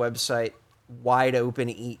this website, Wide Open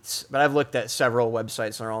Eats, but I've looked at several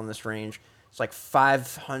websites and they're all in this range. It's like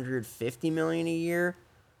 550 million a year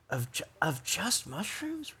of just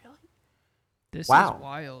mushrooms, really? This Wow. is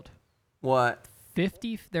wild. What?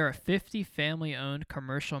 There are 50 family-owned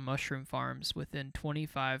commercial mushroom farms within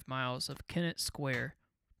 25 miles of Kennett Square,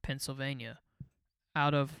 Pennsylvania,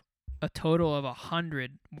 out of a total of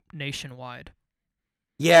 100 nationwide.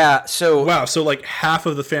 Yeah, so Wow, so half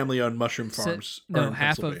of the family-owned mushroom farms are in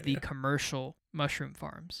half of the Pennsylvania. commercial mushroom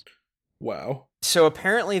farms. Wow. So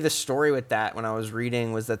apparently the story with that, when I was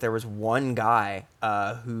reading, was that there was one guy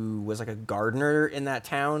who was a gardener in that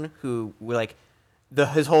town who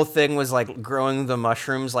his whole thing was growing the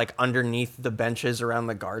mushrooms underneath the benches around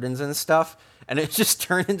the gardens and stuff, and it just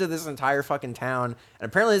turned into this entire fucking town, and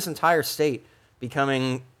apparently this entire state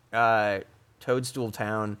becoming Toadstool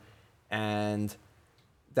Town, and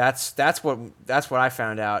that's what I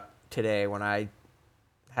found out today when I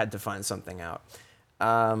had to find something out.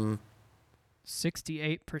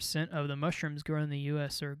 68% of the mushrooms grown in the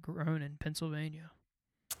U.S. are grown in Pennsylvania.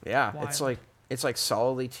 Yeah, Wild. it's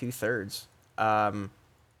solidly 2/3.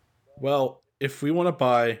 Well, if we want to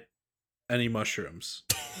buy any mushrooms,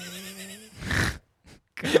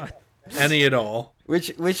 God. any at all,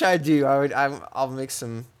 which I do. I'll make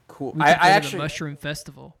some cool. We could go to the Mushroom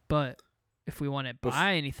Festival, but if we want to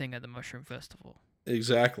buy anything at the Mushroom Festival,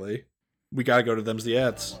 exactly, we gotta go to them's the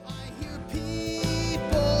ads. I hear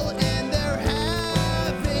people and they're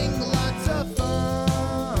having lots of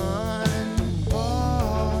fun.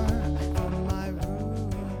 Far from my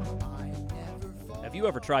room, I never fall. Have you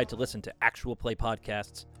ever tried to listen to actual play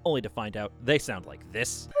podcasts only to find out they sound like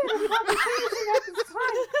this?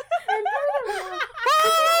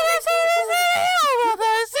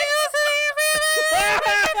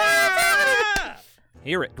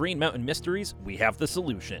 Here at Green Mountain Mysteries, we have the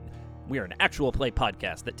solution. We are an actual play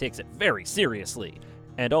podcast that takes it very seriously.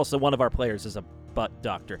 And also one of our players is a butt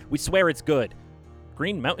doctor. We swear it's good.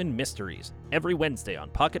 Green Mountain Mysteries, every Wednesday on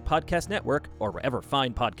Pocket Podcast Network or wherever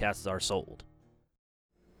fine podcasts are sold.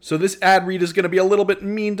 So this ad read is going to be a little bit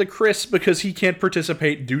mean to Chris because he can't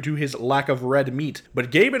participate due to his lack of red meat. But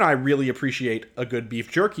Gabe and I really appreciate a good beef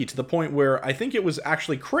jerky to the point where I think it was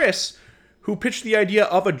actually Chris who pitched the idea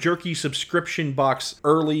of a jerky subscription box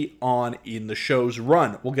early on in the show's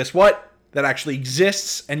run. Well, guess what? That actually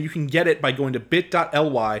exists, and you can get it by going to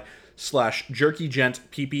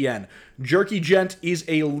bit.ly/JerkyGentPPN. JerkyGent is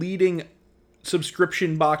a leading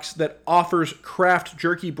subscription box that offers craft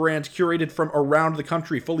jerky brands curated from around the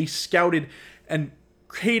country, fully scouted and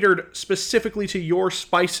catered specifically to your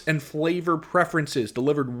spice and flavor preferences,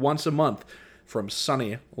 delivered once a month from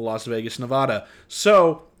sunny Las Vegas, Nevada.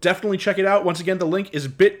 So definitely check it out. Once again, the link is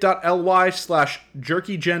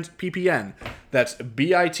bit.ly/JerkyGentPPN. That's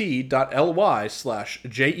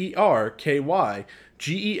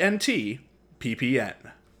bit.ly/JerkyGentPPN.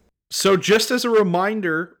 So just as a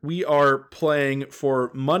reminder, we are playing for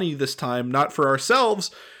money this time, not for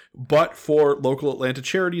ourselves, but for local Atlanta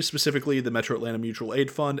charities, specifically the Metro Atlanta Mutual Aid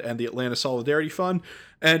Fund and the Atlanta Solidarity Fund.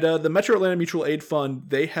 And the Metro Atlanta Mutual Aid Fund,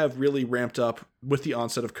 they have really ramped up with the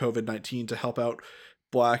onset of COVID-19 to help out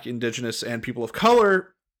Black, Indigenous, and people of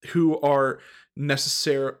color who are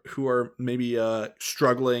maybe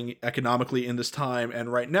struggling economically in this time.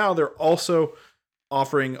 And right now, they're also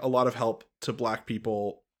offering a lot of help to Black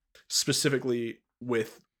people, specifically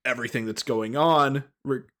with everything that's going on,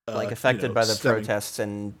 Like affected by the stemming- protests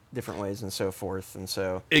in different ways and so forth. And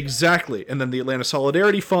so, Exactly. And then the Atlanta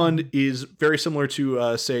Solidarity Fund is very similar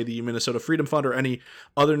to, say, the Minnesota Freedom Fund or any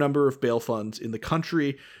other number of bail funds in the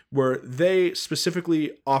country, where they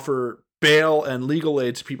specifically offer bail and legal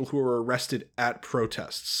aid to people who are arrested at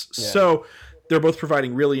protests. Yeah. So they're both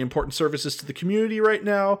providing really important services to the community right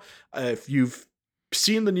now. If you've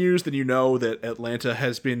seen the news, then you know that Atlanta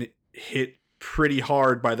has been hit pretty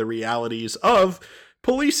hard by the realities of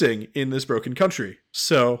policing in this broken country.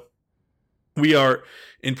 So we are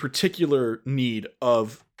in particular need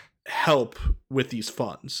of help with these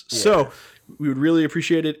funds. Yeah. So we would really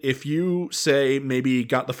appreciate it if you say maybe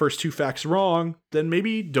got the first two facts wrong, then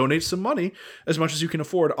maybe donate some money as much as you can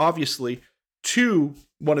afford, obviously, to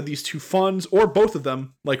one of these two funds or both of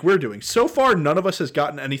them like we're doing. So far, none of us has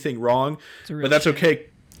gotten anything wrong, It's a real but that's shame. okay.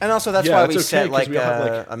 and also that's Yeah, why that's we okay, set 'cause like we all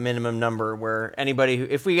have, like- a minimum number where anybody who,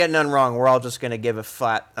 if we get none wrong, we're all just going to give a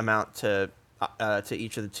flat amount to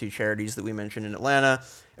each of the two charities that we mentioned in Atlanta.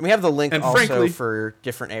 And we have the link And also frankly- for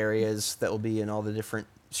different areas that will be in all the different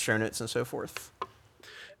show notes and so forth.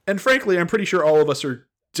 And frankly, I'm pretty sure all of us are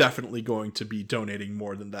definitely going to be donating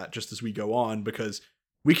more than that just as we go on, because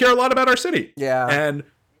we care a lot about our city. Yeah. And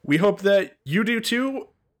we hope that you do too,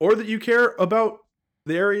 or that you care about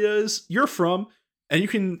the areas you're from. And you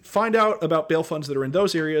can find out about bail funds that are in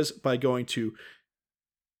those areas by going to...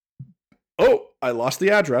 Oh, I lost the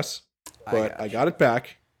address, but I got it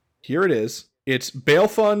back. Here it is. It's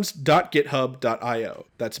bailfunds.github.io.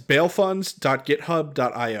 That's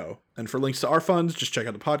bailfunds.github.io. And for links to our funds, just check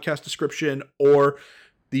out the podcast description or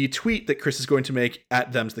the tweet that Chris is going to make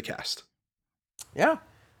at themsthecast. Yeah.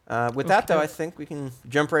 With that, though, Okay. I think we can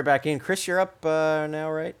jump right back in. Chris, you're up now,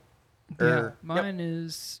 right? Yeah, Or- mine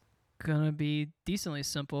is gonna be decently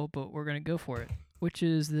simple, but we're gonna go for it. Which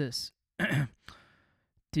is this: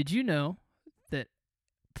 did you know that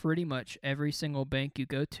pretty much every single bank you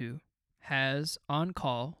go to has on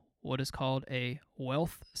call what is called a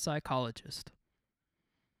wealth psychologist,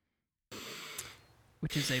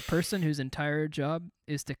 which is a person whose entire job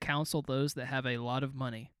is to counsel those that have a lot of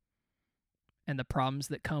money and the problems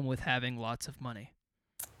that come with having lots of money.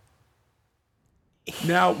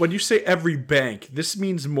 Now, when you say every bank, this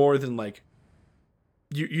means more than like...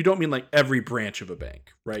 You don't mean like every branch of a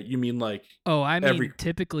bank, right? You mean like... Oh, I mean, Every-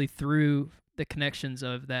 typically through the connections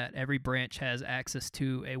of that, every branch has access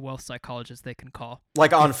to a wealth psychologist they can call.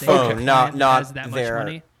 Like on If they have a phone, client not that has not that much their.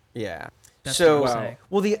 money. Yeah. That's So, what I'm saying.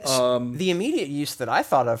 well, Um, the immediate use that I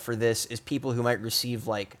thought of for this is people who might receive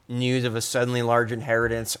like news of a suddenly large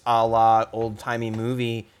inheritance, a la old timey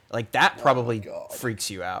movie. Like that probably freaks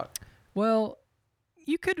you out. Well,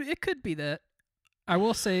 it could be that. I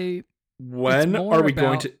will say When more are we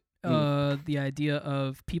going about, to... the idea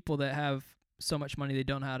of people that have so much money they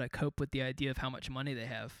don't know how to cope with the idea of how much money they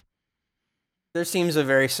have. There seems a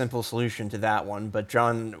very simple solution to that one, but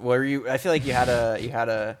John, were you? I feel like you had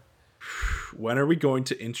a. When are we going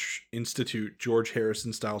to institute George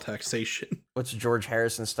Harrison style taxation? What's George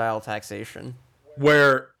Harrison style taxation?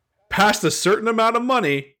 Where past a certain amount of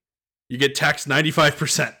money, you get taxed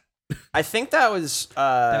 95%. I think that was.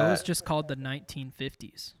 That was just called the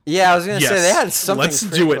 1950s. Yeah, I was gonna say they had Yes, something. let's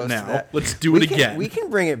pretty do it close to now. that. Let's do We it can- again. We can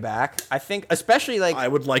bring it back. I think, especially like I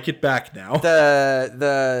would like it back now.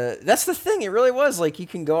 the that's the thing. It really was like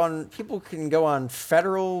people can go on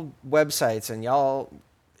federal websites, and y'all,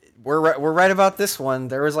 we're right about this one.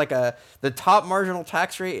 There was like the top marginal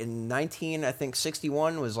tax rate in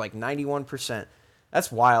 1961 was like 91%.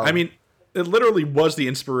 That's wild. I mean, it literally was the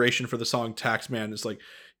inspiration for the song Taxman. It's like,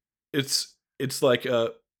 it's like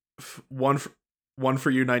one for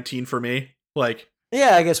you, 19 for me. Like,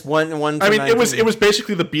 yeah, I guess one. I mean, it 19. was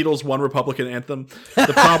basically the Beatles' One Republican anthem.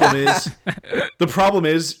 The problem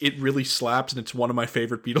is, it really slaps, and it's one of my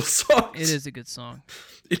favorite Beatles songs. It is a good song.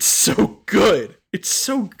 It's so good. It's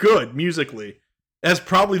so good musically. It has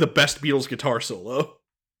probably the best Beatles guitar solo.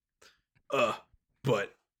 But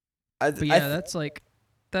But yeah, that's like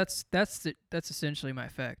that's essentially my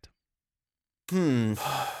fact.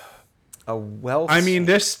 A wealth. I mean,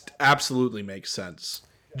 this absolutely makes sense.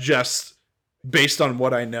 Just based on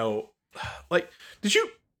what I know. Like, did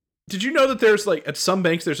you know that there's like at some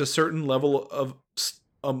banks there's a certain level of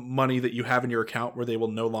money that you have in your account where they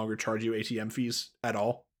will no longer charge you ATM fees at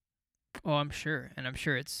all? Oh, I'm sure, and I'm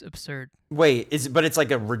sure it's absurd. Wait, but it's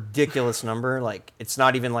like a ridiculous number. Like it's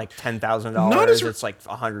not even like $10,000. Not as It's like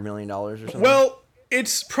 $100 million or something. Well,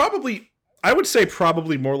 it's probably, I would say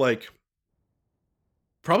probably more like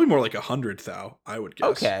 100,000. I would guess.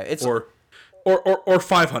 Okay, it's- or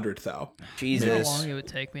 500,000. You know how Jesus. long it would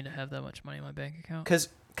take me to have that much money in my bank account? Because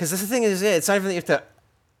the thing is, it's not even that you have to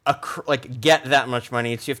get that much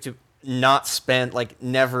money. It's you have to not spend, like,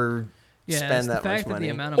 never Yeah, spend it's the that much fact that money.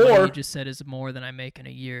 the amount of money Or- you just said is more than I make in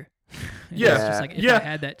a year. Yeah. It's just like if Yeah. I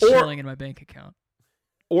had that Or- shilling in my bank account.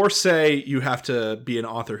 Or say you have to be an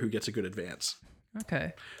author who gets a good advance.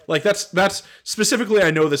 Okay. Like that's specifically,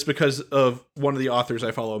 I know this because of one of the authors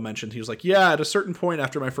I follow mentioned. He was like, yeah, at a certain point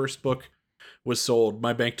after my first book was sold,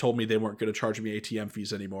 my bank told me they weren't going to charge me ATM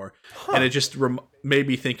fees anymore. And it just made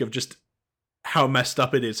me think of just how messed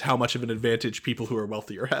up it is, how much of an advantage people who are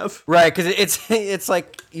wealthier have. Right, because it's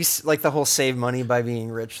like like the whole save money by being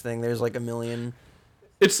rich thing. There's like a million.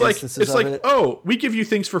 It's like Instances of it. oh, we give you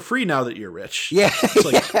things for free now that you're rich. Yeah,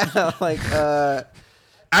 like- yeah, like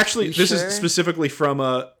Actually, You this sure? is specifically from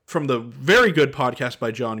the very good podcast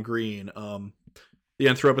by John Green, the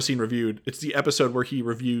Anthropocene Reviewed. It's the episode where he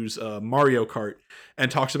reviews Mario Kart and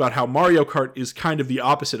talks about how Mario Kart is kind of the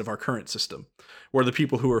opposite of our current system, where the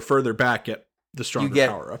people who are further back get the you stronger get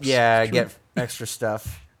power-ups. get extra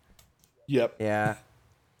stuff. Yep. Yeah,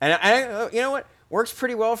 and I you know what works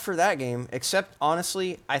pretty well for that game. Except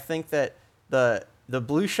honestly, I think that the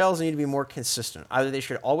blue shells need to be more consistent. Either they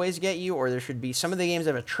should always get you, or there should be some of the games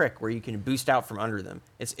have a trick where you can boost out from under them.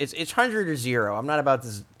 It's 100 or 0. I'm not about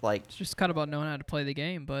this like. It's just kind of about knowing how to play the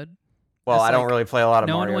game, bud. Well, It's I don't like really play a lot of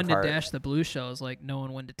Knowing Mario when Kart. to dash the blue shell is like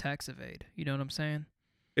knowing when to tax evade. You know what I'm saying?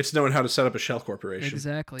 It's knowing how to set up a shell corporation.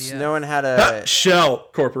 Exactly, It's yeah. knowing how Ha, to. shell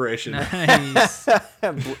corporation. Nice.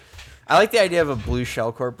 I like the idea of a blue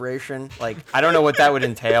shell corporation. Like, I don't know what that would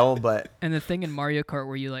entail, but And the thing in Mario Kart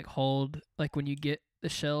where you like hold, like when you get the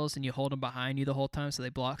shells and you hold them behind you the whole time so they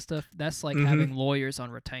block stuff, that's like having lawyers on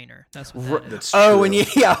retainer. That's what that is. That's oh, true. when you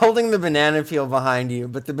holding the banana peel behind you,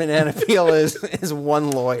 but the banana peel is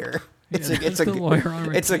one lawyer. It's Yeah, a it's that's a the lawyer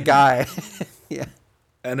on it's a retainer. guy. Yeah.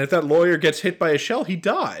 And if that lawyer gets hit by a shell, he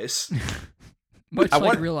dies. Much I like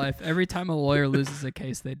want- real life, every time a lawyer loses a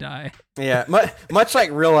case, they die. Yeah, much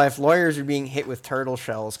like real life, lawyers are being hit with turtle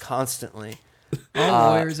shells constantly.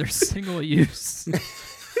 All lawyers are single use.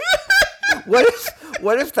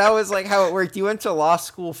 What if that was like how it worked? You went to law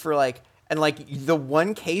school for like, and like the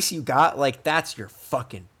one case you got, like that's your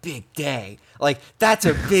fucking big day. Like that's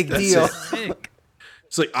a big deal, Sick.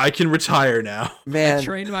 It's like, I can retire now. man.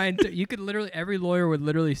 Trained you could literally, every lawyer would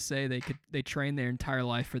literally say they train their entire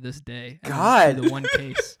life for this day. And then God. do the one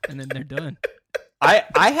case, and then they're done.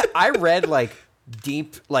 I read like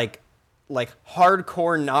deep like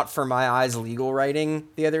hardcore not for my eyes legal writing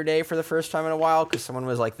the other day for the first time in a while because someone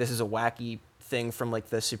was like, this is a wacky thing from like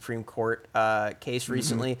the Supreme Court case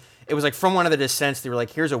recently. It was like from one of the dissents. They were like,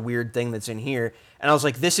 here's a weird thing that's in here, and I was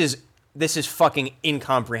like, this is fucking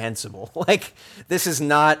incomprehensible. Like, this is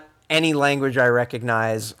not any language I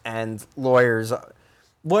recognize, and lawyers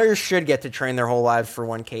should get to train their whole lives for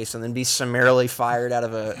one case and then be summarily fired out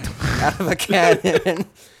of a cannon.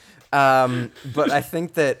 But I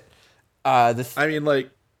think that I mean,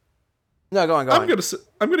 like, no, go on. I'm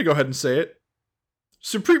gonna go ahead and say it.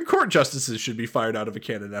 Supreme Court justices should be fired out of a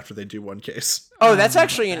cannon after they do one case. Oh, that's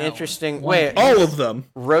actually an Wow. interesting One wait. case. All of them.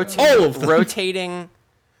 All of them. Rotating.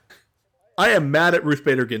 I am mad at Ruth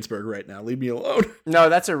Bader Ginsburg right now. Leave me alone. No,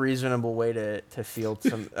 that's a reasonable way to field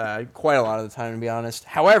some quite a lot of the time, to be honest.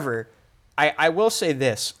 However, I will say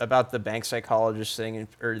this about the bank psychologist thing,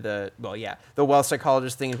 or the wealth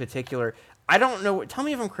psychologist thing in particular. I don't know. Tell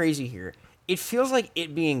me if I'm crazy here. It feels like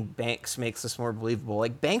it being banks makes this more believable.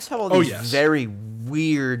 Like, banks have all these yes. very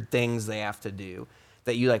weird things they have to do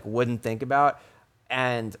that you like wouldn't think about,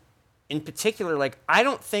 and in particular, like I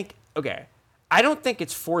don't think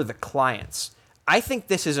it's for the clients. I think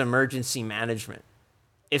this is emergency management.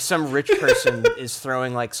 If some rich person is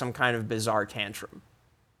throwing like some kind of bizarre tantrum,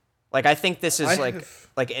 like I think this is I like have-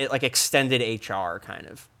 like extended HR kind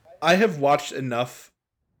of. I have watched enough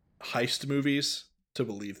heist movies to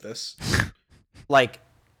believe this. Like,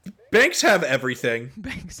 Banks have everything.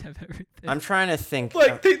 Banks have everything. I'm trying to think.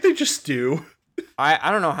 Like, they just do.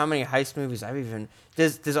 I don't know how many heist movies I've even.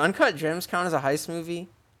 Does Uncut Gems count as a heist movie?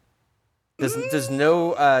 Does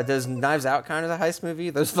Knives Out count as a heist movie?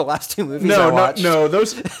 Those are the last two movies I watched. No.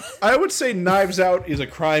 Those, I would say Knives Out is a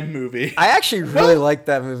crime movie. I actually really liked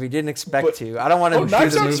that movie. Didn't expect But- to. I don't want to do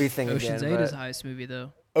Knives the Out's- movie thing Ocean's again. 8 but is a heist movie,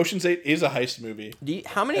 though. Ocean's 8 is a heist movie.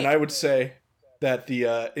 how many? And I would say that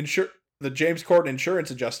the James Corden insurance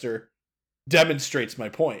adjuster demonstrates my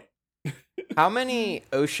point. How many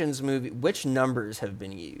Ocean's movie? Which numbers have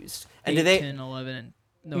been used? And 8, did they 10, 11, and...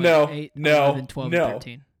 No, 8, no, 11, 12, no. and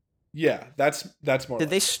 13. Yeah, that's more. did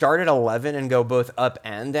they start at 11 and go both up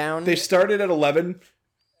and down? They started at 11.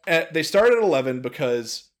 They started at 11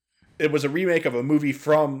 because it was a remake of a movie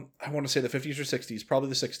from, I want to say, the 50s or 60s, probably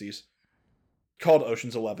the 60s, called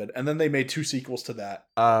Ocean's 11, and then they made 2 sequels to that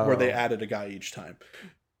where they added a guy each time.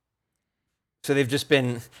 So they've just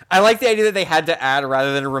been. I like the idea that they had to add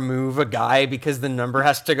rather than remove a guy because the number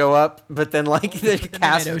has to go up. But then like the Then they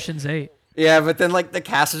cast, made Ocean's 8. yeah. But then like the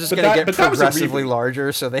cast is just But gonna that- get but that was a progressively reboot.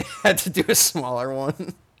 larger, so they had to do a smaller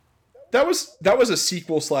one. That was a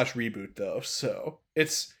sequel / reboot though, so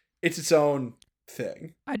it's its own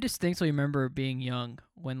thing. I distinctly remember being young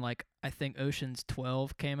when like I think Ocean's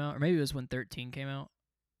 12 came out, or maybe it was when 13 came out.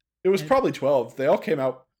 It was probably 12. They all came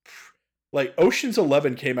out like Ocean's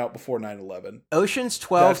 11 came out before 9/11. Ocean's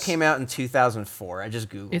 12 That's- came out in 2004. I just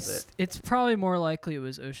googled it. It's probably more likely it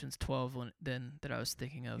was Ocean's 12 than that I was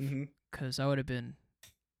thinking of, Mhm. because I would have been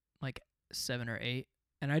like 7 or 8,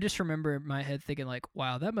 and I just remember in my head thinking like,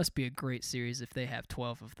 wow, that must be a great series if they have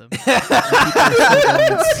 12 of them. And people are still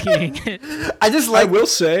going and seeing it. I just I like. will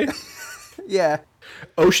say Yeah.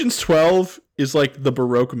 Ocean's 12 is like the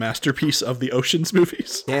Baroque masterpiece of the Ocean's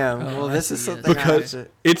movies. Damn. Oh, Well, I this is see, yes. something I have Because to-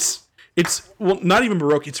 it's well, not even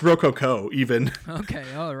Baroque, it's Rococo even. Okay,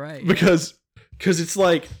 all right. because it's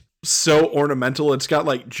like so ornamental. It's got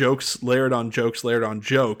like jokes layered on jokes layered on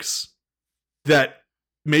jokes that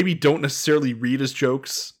maybe don't necessarily read as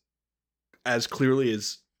jokes as clearly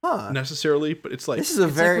as Huh. necessarily, but it's like This is a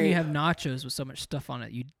It's like when very you have nachos with so much stuff on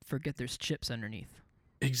it, you forget there's chips underneath.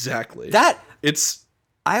 exactly that. it's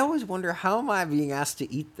I always wonder how am I being asked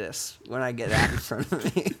to eat this when I get that in front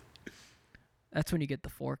of me. That's when you get the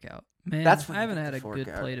fork out. Man, That's when I you haven't get had the a fork good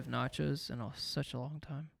out. plate of nachos in such a long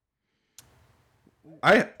time.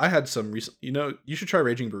 I had some recent. You should try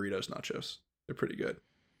Raging Burritos nachos. They're pretty good.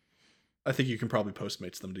 I think you can probably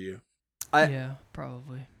Postmates them to you. Yeah,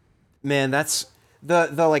 probably. Man, that's the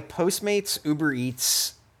like Postmates, Uber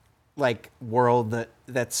Eats like world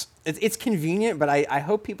that's it's convenient, but I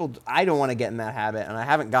hope people. I don't want to get in that habit, and I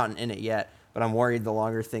haven't gotten in it yet. But I'm worried the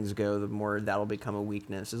longer things go, the more that'll become a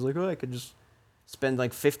weakness. It's like, oh, I could just spend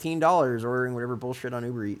like $15 ordering whatever bullshit on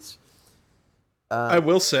Uber Eats. I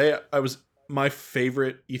will say my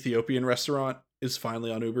favorite Ethiopian restaurant is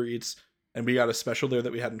finally on Uber Eats, and we got a special there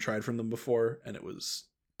that we hadn't tried from them before, and it was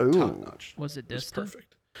top Ooh, notch. Was it It was Desta?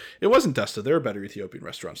 perfect. It wasn't Desta. There are better Ethiopian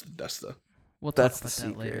restaurants than Desta. We'll talk that's the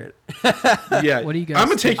about that later. secret. Yeah, What do you guys I'm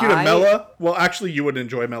gonna take you to think? Mela. Well, actually, you would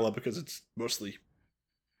enjoy Mela because it's mostly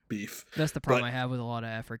beef. That's the problem But- I have with a lot of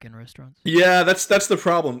African restaurants. Yeah, that's the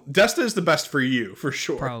problem. Desta is the best for you for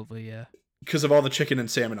sure Probably, yeah. because of all the chicken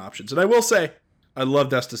and salmon options. And I will say, I love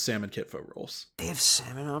Desta's salmon kitfo rolls. They have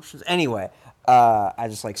salmon options. Anyway, I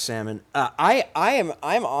just like salmon.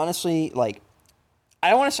 I'm honestly like, I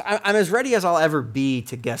don't want to. I'm as ready as I'll ever be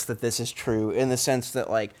to guess that this is true in the sense that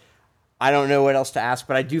like, I don't know what else to ask,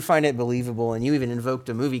 but I do find it believable. And you even invoked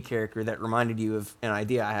a movie character that reminded you of an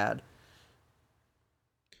idea I had.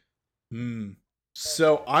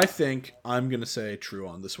 So I think I'm gonna say true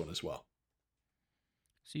on this one as well.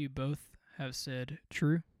 So you both have said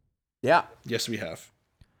true. Yeah. Yes, we have.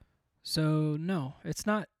 So no, it's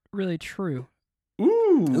not really true.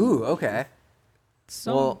 Ooh. Okay.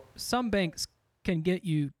 Some banks can get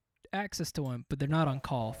you access to one, but they're not on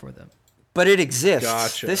call for them. But it exists.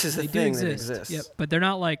 Gotcha. This is the They do thing exist. that exists. Yep, but they're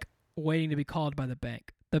not like waiting to be called by the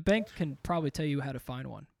bank. The bank can probably tell you how to find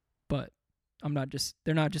one, but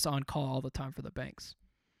they're not just on call all the time for the banks.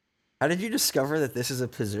 How did you discover that this is a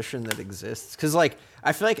position that exists? Because like,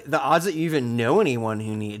 I feel like the odds that you even know anyone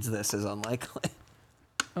who needs this is unlikely.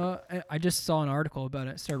 I just saw an article about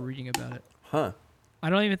it, started reading about it. Huh. I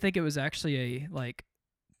don't even think it was actually a like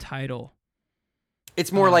title.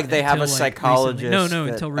 It's more like they have a until, like, psychologist. recently. No,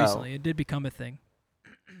 that- until oh. recently. It did become a thing.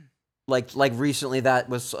 Like recently that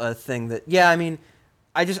was a thing that I mean,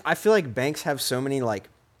 I feel like banks have so many like,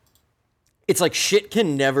 it's like shit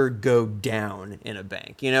can never go down in a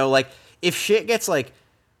bank, you know, like if shit gets like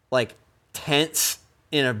tense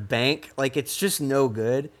in a bank, like it's just no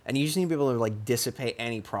good, and you just need to be able to like dissipate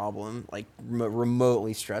any problem like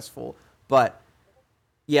remotely stressful. But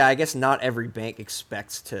yeah, I guess not every bank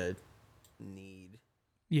expects to need.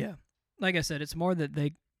 Yeah. Like I said, it's more that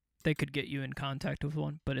they could get you in contact with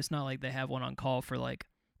one, but it's not like they have one on call for like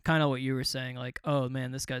kind of what you were saying, like, oh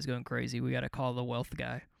man, this guy's going crazy. We got to call the wealth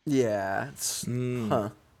guy. Yeah, it's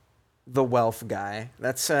the wealth guy.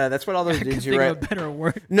 That's what all those I dudes could who think write. of a better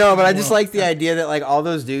word. No, but I just Wealth like the idea that like all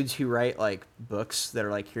those dudes who write like books that are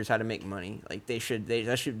like, here's how to make money. Like that should be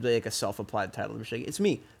like a self-applied title. It's like, it's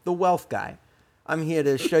me, the wealth guy. I'm here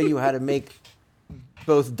to show you how to make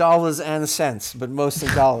both dollars and cents, but mostly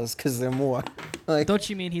dollars because they're more. Like, Don't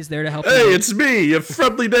you mean he's there to help Hey, you? it's me, your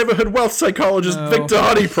friendly neighborhood wealth psychologist, No. Victor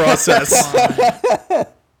Honey Process.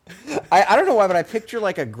 I don't know why, but I picture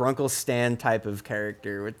like a Grunkle Stan type of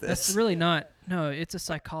character with this. That's really not No, it's a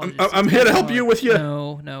psychologist. I'm It's here to got help more- you with your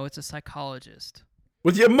No, it's a psychologist.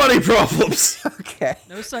 with your money problems. Okay.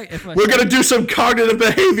 No psych. If I We're gonna do some cognitive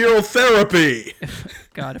behavioral therapy.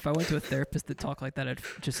 God, if I went to a therapist that talked like that, I'd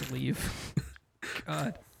just leave.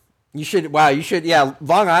 God. You should. Wow. You should. Yeah.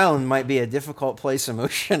 Long Island might be a difficult place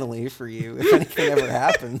emotionally for you if anything ever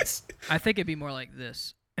happens. I think it'd be more like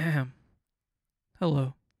this. Ahem.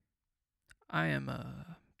 Hello. I am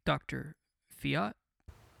Dr. Fiat.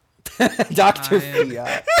 Doctor I am-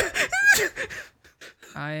 Fiat.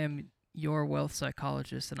 I am your wealth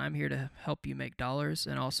psychologist, and I'm here to help you make dollars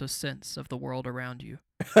and also sense of the world around you.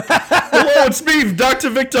 Hello, it's me, Dr.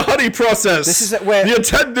 Victor Honey Process. This is wait. the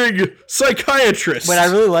attending psychiatrist. But I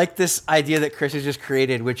really like this idea that Chris has just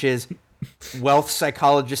created, which is wealth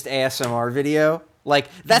psychologist ASMR video. Like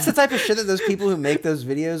that's the type of shit that those people who make those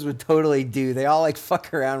videos would totally do. They all like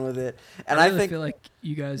fuck around with it, and I I really think feel like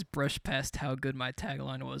you guys brushed past how good my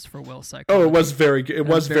tagline was for wealth psychology. Oh, it was very good. It I'm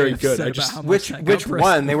was very good. upset I about just how much which that got which pressed.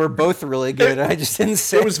 one? They were both really good. I just didn't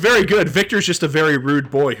say. it was very good. Victor's just a very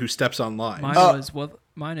rude boy who steps on lines. Mine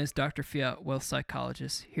mine is Dr. Fiat, wealth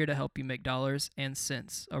psychologist, here to help you make dollars and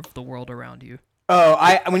sense of the world around you. Oh,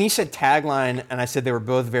 when you said tagline and I said they were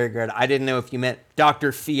both very good, I didn't know if you meant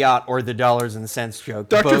Dr. Fiat or the dollars and cents joke.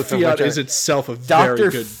 Dr. both of Fiat which are- is itself a very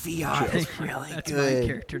Dr. good. Fiat is Thank you. really That's good. my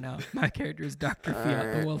character now. My character is Dr.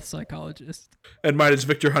 Fiat, the wealth psychologist. And mine is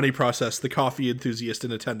Victor Honey Process, the coffee enthusiast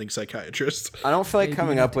and attending psychiatrist. I don't feel like Maybe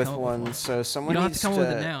coming you up have to with come up with one, one. so You someone don't have needs to come up with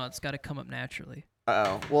it now. It's got to come up naturally.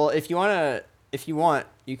 Oh, well, if you want,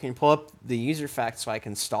 you can pull up the user facts so I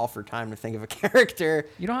can stall for time to think of a character.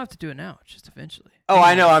 You don't have to do it now. Just eventually. Oh,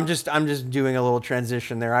 I know. I'm just doing a little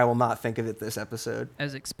transition there. I will not think of it this episode.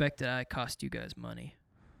 As expected, I cost you guys money.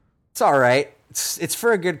 It's all right. It's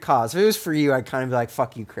for a good cause. If it was for you, I'd kind of be like,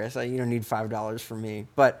 "Fuck you, Chris. You don't need $5 from me."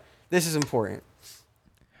 But this is important.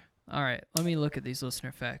 All right, let me look at these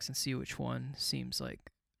listener facts and see which one seems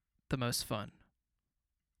like the most fun.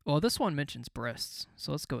 Well, this one mentions breasts,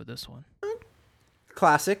 so let's go with this one.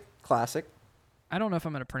 Classic. I don't know if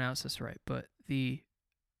I'm going to pronounce this right, but the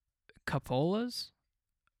cupolas.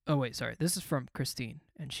 Oh, wait, sorry. This is from Christine,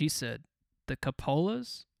 and she said the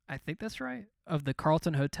cupolas, I think that's right, of the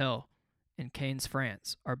Carlton Hotel in Cannes,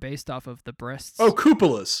 France, are based off of the breasts. Oh,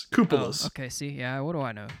 cupolas. Oh, Cupolas. okay, see, yeah, what do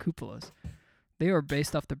I know? Cupolas. They were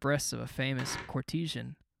based off the breasts of a famous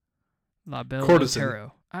courtesan, La Belle Courtesan.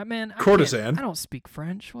 Otero. I can't- Courtesan. I don't speak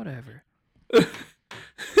French. Whatever.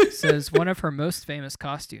 Says one of her most famous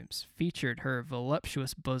costumes featured her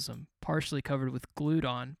voluptuous bosom, partially covered with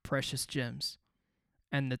glued-on precious gems,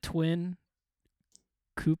 and the twin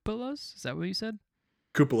cupolas. Is that what you said?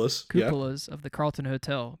 Cupolas. Yeah. Cupolas of the Carlton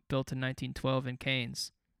Hotel, built in 1912 in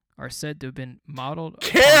Cannes, are said to have been modeled.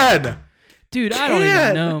 Can! Dude, I don't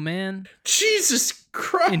Can! even know, man. Jesus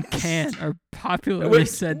Christ. In Cannes are popularly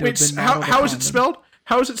said to have been modeled how is upon it them. spelled?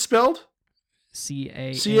 How is it spelled?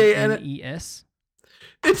 C-A-N-N-E-S.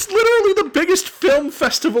 It's literally the biggest film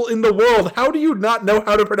festival in the world. How do you not know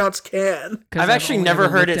how to pronounce Cannes? 'Cause I've actually only never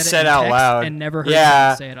ever heard looked it at said in out text loud. And never heard Yeah.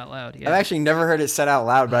 someone say it out loud. Yeah. I've actually never heard it said out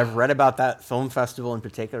loud, but I've read about that film festival in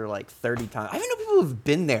particular like 30 times. I even know people who've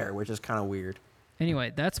been there, which is kind of weird.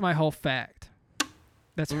 Anyway, that's my whole fact.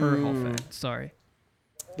 That's her whole fact. Sorry.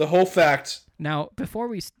 The whole fact. Now,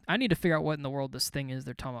 before I need to figure out what in the world this thing is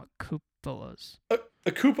they're talking about cupolas.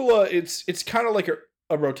 A cupola, it's kind of like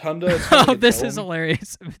a rotunda. It's kinda Oh, like a this is dome.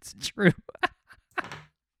 hilarious if it's true.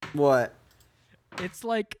 What? It's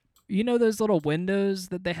like, you know those little windows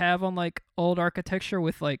that they have on like old architecture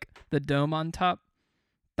with like the dome on top?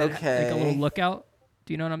 Like a little Okay. lookout?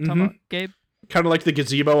 Do you know what I'm talking about, Gabe? Kind of like the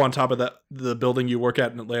gazebo on top of the building you work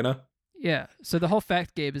at in Atlanta. Yeah. So the whole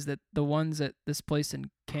fact, Gabe, is that the ones at this place in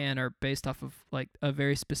Cannes are based off of like a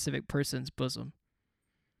very specific person's bosom.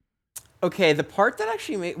 Okay, the part that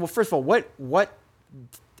actually made well, first of all, what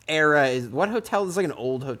era is what hotel is like an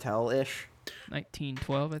old hotel-ish?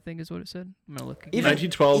 1912, I think is what it said. I'm gonna look again. Even-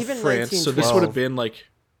 1912 even France. So this would have 1912. been like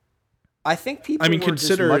I think people were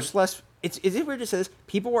consider- just much less. Is it weird to say this?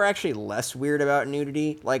 People were actually less weird about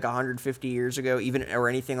nudity like 150 years ago, even or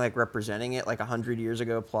anything like representing it like 100 years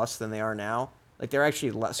ago plus than they are now. Like they're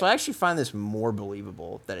actually less. So I actually find this more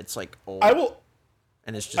believable that it's like old.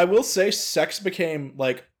 And it's just I will say sex became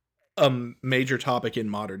like a major topic in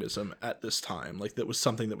modernism at this time. Like that was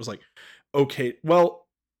something that was like, okay, well,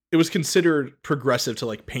 it was considered progressive to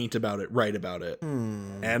like paint about it, write about it.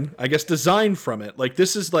 And I guess design from it. Like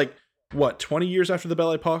this is like what, 20 years after the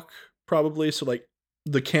Belle Epoque probably. So like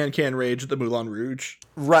the Can Rage, the Moulin Rouge.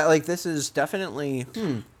 right. Like this is definitely.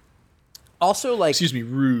 Also, like Excuse me,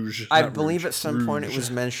 Rouge. I not believe Rouge, at some point it Rouge.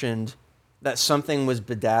 was mentioned that something was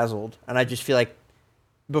bedazzled, and I just feel like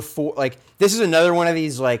before, like, this is another one of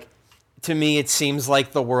these, like, to me, it seems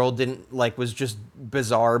like the world didn't, like, was just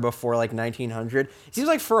bizarre before, like, 1900. It seems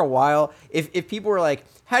like for a while, if people were like,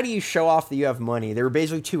 how do you show off that you have money? There were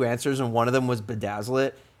basically two answers, and one of them was bedazzle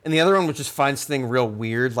it, and the other one was just find something real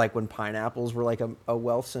weird, like when pineapples were, like, a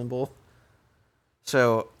wealth symbol.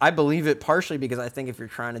 So I believe it partially because I think if you're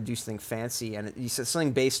trying to do something fancy and you said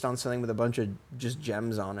something based on something with a bunch of just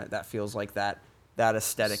gems on it, that feels like that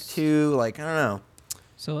aesthetic too. Like, I don't know.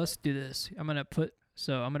 So let's do this. I'm gonna put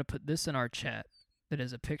this in our chat. That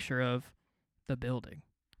is a picture of the building.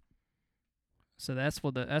 So that's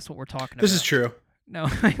what we're talking about. This is true. No,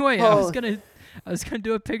 wait. Oh. I was gonna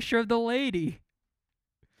do a picture of the lady.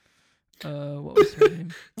 What was her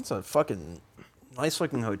name? That's a fucking nice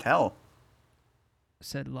looking hotel.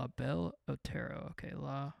 Said La Belle Otero. Okay,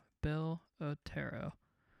 La Belle Otero.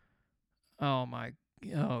 Oh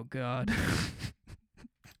God.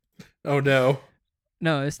 Oh no.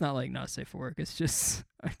 No, it's not like not safe for work. It's just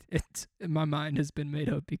my mind has been made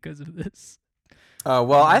up because of this. Oh,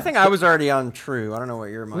 well, I think I was already on true. I don't know what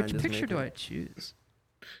your mind Which is picture do making. I choose?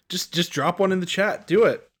 Just drop one in the chat. Do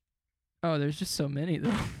it. Oh, there's just so many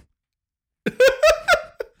though.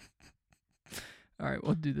 All right,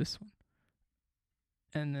 we'll do this one.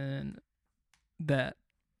 And then that.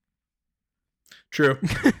 True.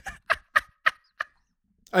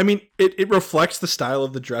 I mean, it reflects the style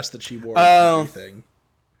of the dress that she wore. Oh. And everything.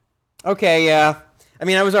 Okay, yeah. I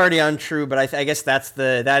mean, I was already on true, but I guess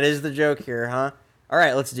that is the joke here, huh? All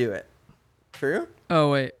right, let's do it. True?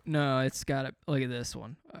 Oh wait, no, it's got to look at this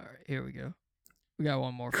one. All right, here we go. We got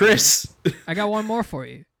one more. For Chris. you. I got one more for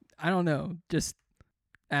you. I don't know, just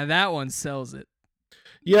that one sells it.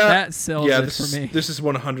 Yeah. That sells it this for is, me. This is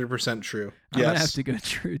 100% true. I'm Yes. gonna have to go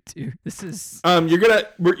true too. This is. You're gonna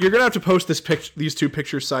have to post these two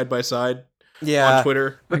pictures side by side Yeah. on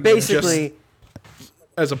Twitter. But basically,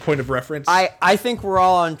 as a point of reference. I think we're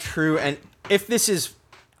all on true, and if this is,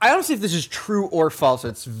 I don't see if this is true or false.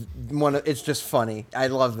 It's just funny. I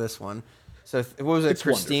love this one. So what was it, It's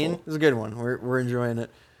Christine? wonderful. It's a good one. We're enjoying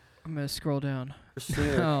it. I'm gonna scroll down.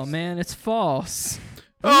 Christine. Oh man, it's false.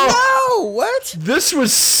 Oh, No, what? this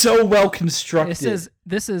was so well constructed. It says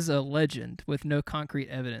this is a legend with no concrete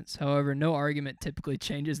evidence. However, no argument typically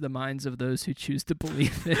changes the minds of those who choose to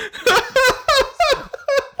believe it.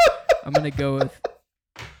 I'm gonna go with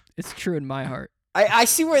it's true in my heart. I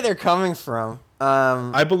see where they're coming from.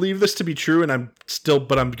 I believe this to be true, and I'm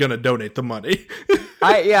gonna donate the money.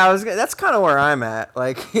 That's kind of where I'm at.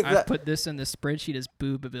 Like, I put this in the spreadsheet as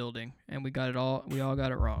boob building, and we all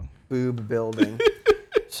got it wrong. boob building.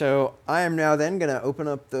 So I am now then gonna open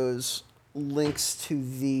up those links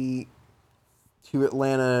to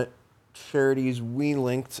Atlanta charities we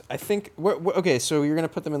linked. I think. Okay, so you're gonna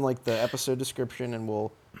put them in like the episode description, and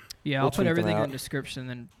we'll. Yeah, We'll I'll tweet put them everything in out. the description,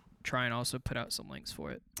 then try and also put out some links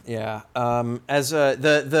for it. Yeah. As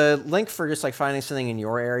the link for just like finding something in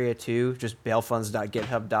your area too, just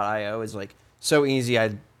bailfunds.github.io is like so easy. I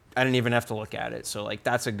didn't even have to look at it. So like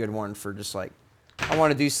that's a good one for just like I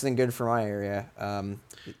want to do something good for my area.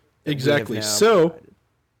 Exactly. we have now So provided.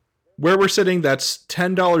 where we're sitting, that's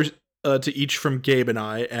 $10 to each from Gabe and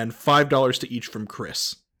I, and $5 to each from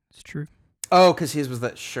Chris. It's true. Oh, because his was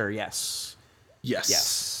that. Sure. Yes. Yes.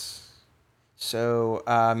 Yes. So,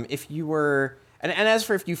 if you were, and as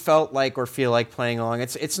for if you felt like or feel like playing along,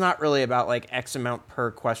 it's not really about like X amount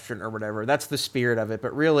per question or whatever. That's the spirit of it.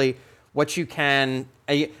 But really, what you can,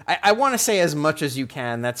 I want to say as much as you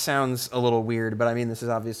can. That sounds a little weird, but I mean this is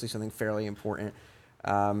obviously something fairly important.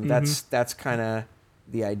 That's kind of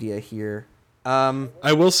the idea here.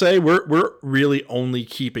 I will say we're really only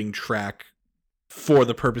keeping track for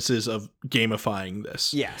the purposes of gamifying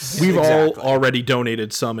this. Yes, We've exactly. all already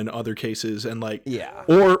donated some in other cases, and like Yeah.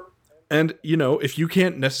 and you know, if you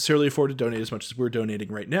can't necessarily afford to donate as much as we're donating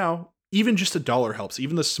right now, even just $1 helps.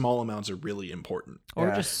 Even the small amounts are really important. Or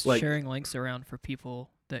Yeah. just Like- sharing links around for people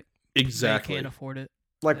that Exactly. they can't afford it.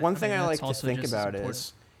 Like one I thing mean, I like that's to also think just as about important.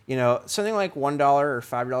 is, you know, something like $1 or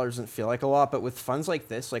 $5 doesn't feel like a lot, but with funds like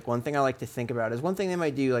this, like one thing I like to think about is one thing they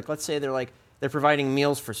might do, like let's say they're providing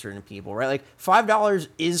meals for certain people, right? Like $5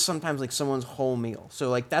 is sometimes like someone's whole meal. So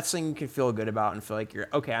like that's something you can feel good about and feel like you're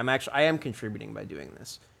okay, I am contributing by doing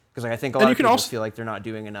this. Because like I think a And lot you of can people also- feel like they're not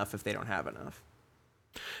doing enough if they don't have enough.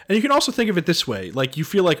 And you can also think of it this way: like you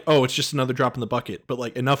feel like, oh, it's just another drop in the bucket, but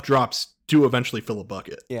like enough drops do eventually fill a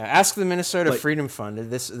bucket. Yeah, ask the Minnesota Like- Freedom Fund.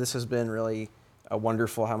 This has been really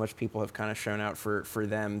wonderful how much people have kind of shown out for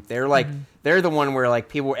them. They're like they're the one where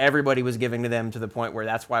like everybody was giving to them to the point where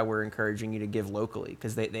that's why we're encouraging you to give locally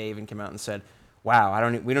because they even came out and said, "Wow,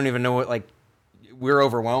 we don't even know what like we're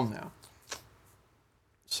overwhelmed now."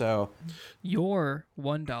 So Your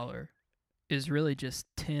 $1 is really just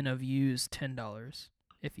 10 of you's $10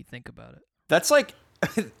 if you think about it. that's like,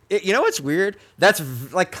 you know what's weird? That's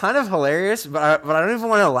like kind of hilarious, but I don't even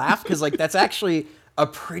want to laugh because like that's actually a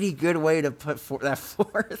pretty good way to put that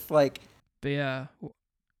forth. Like, But yeah,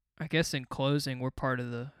 I guess in closing, we're part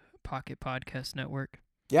of the Pocket Podcast Network.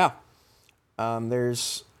 yeah,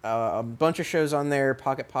 there's a bunch of shows on there.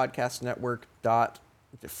 Pocket Podcast Network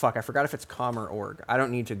fuck, I forgot if it's .com or .org. I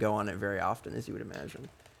don't need to go on it very often, as you would imagine.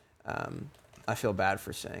 I feel bad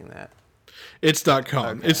for saying that. It's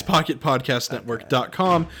 .com. Okay. It's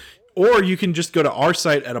pocketpodcastnetwork.com. Or you can just go to our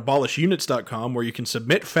site at abolishunits.com where you can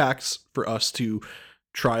submit facts for us to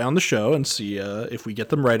try on the show and see if we get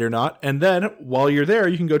them right or not. And then while you're there,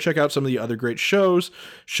 you can go check out some of the other great shows.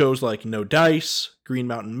 Shows like No Dice, Green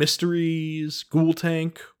Mountain Mysteries, Ghoul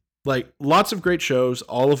Tank. Like lots of great shows,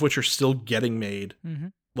 all of which are still getting made Mm-hmm.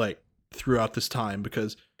 like throughout this time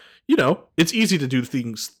because, you know, it's easy to do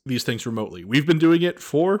these things remotely. We've been doing it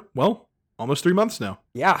for, well, almost 3 months now.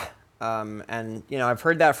 Yeah. And you know, I've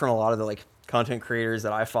heard that from a lot of the like content creators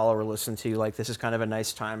that I follow or listen to. Like, this is kind of a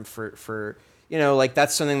nice time for you know, like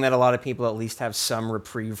that's something that a lot of people at least have some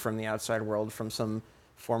reprieve from the outside world, from some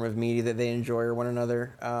form of media that they enjoy or one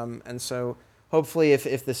another. And so hopefully,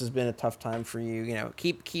 if this has been a tough time for you, you know,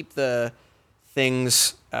 keep the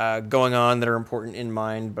things going on that are important in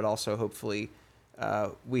mind, but also hopefully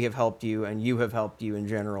we have helped you and you have helped you in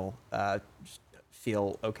general just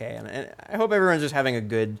feel okay. And I hope everyone's just having a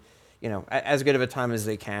good, you know, as good of a time as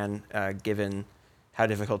they can, given how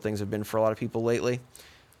difficult things have been for a lot of people lately.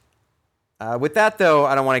 With that, though,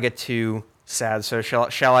 I don't want to get too sad. So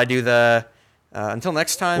shall I do the until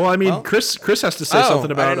next time? Well, I mean, Chris has to say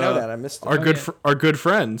something I about didn't know that. I missed it. our good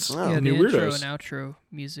friends, Oh. Yeah, the the New intro Weirdos. and outro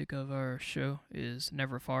music of our show is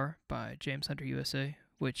Never Far by James Hunter USA,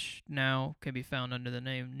 which now can be found under the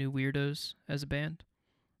name New Weirdos as a band.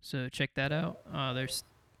 So check that out. I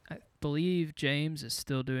believe James is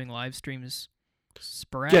still doing live streams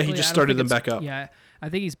sporadically. Yeah, he just I don't started think them it's- back up. Yeah, I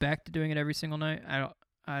think he's back to doing it every single night.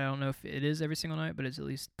 I don't know if it is every single night, but it's at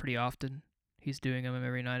least pretty often. He's doing them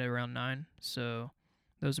every night at around 9. So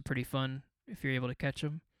those are pretty fun if you're able to catch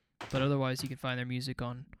them. But otherwise, you can find their music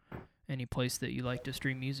on any place that you like to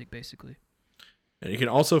stream music, basically. And you can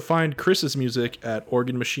also find Chris's music at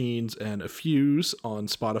Organ Machines and A Fuse on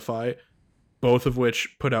Spotify, both of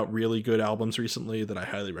which put out really good albums recently that I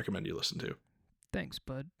highly recommend you listen to. Thanks,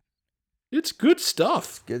 bud. It's good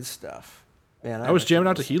stuff. Good stuff. Man, I was jamming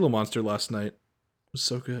out to Gila. Gila Monster last night. It was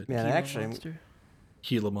so good. Man, Gila actually, Monster.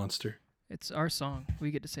 Gila Monster. It's our song. We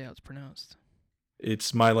get to say how it's pronounced.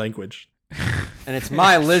 It's my language. and it's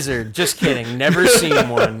my lizard. Just kidding. Never seen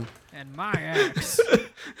one. And my axe.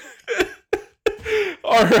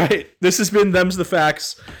 All right. This has been Them's the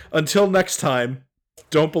Facts. Until next time,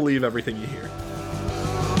 don't believe everything you hear.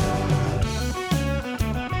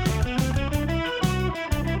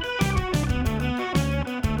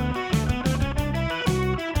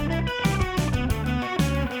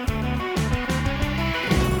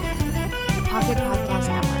 Pocket Podcast.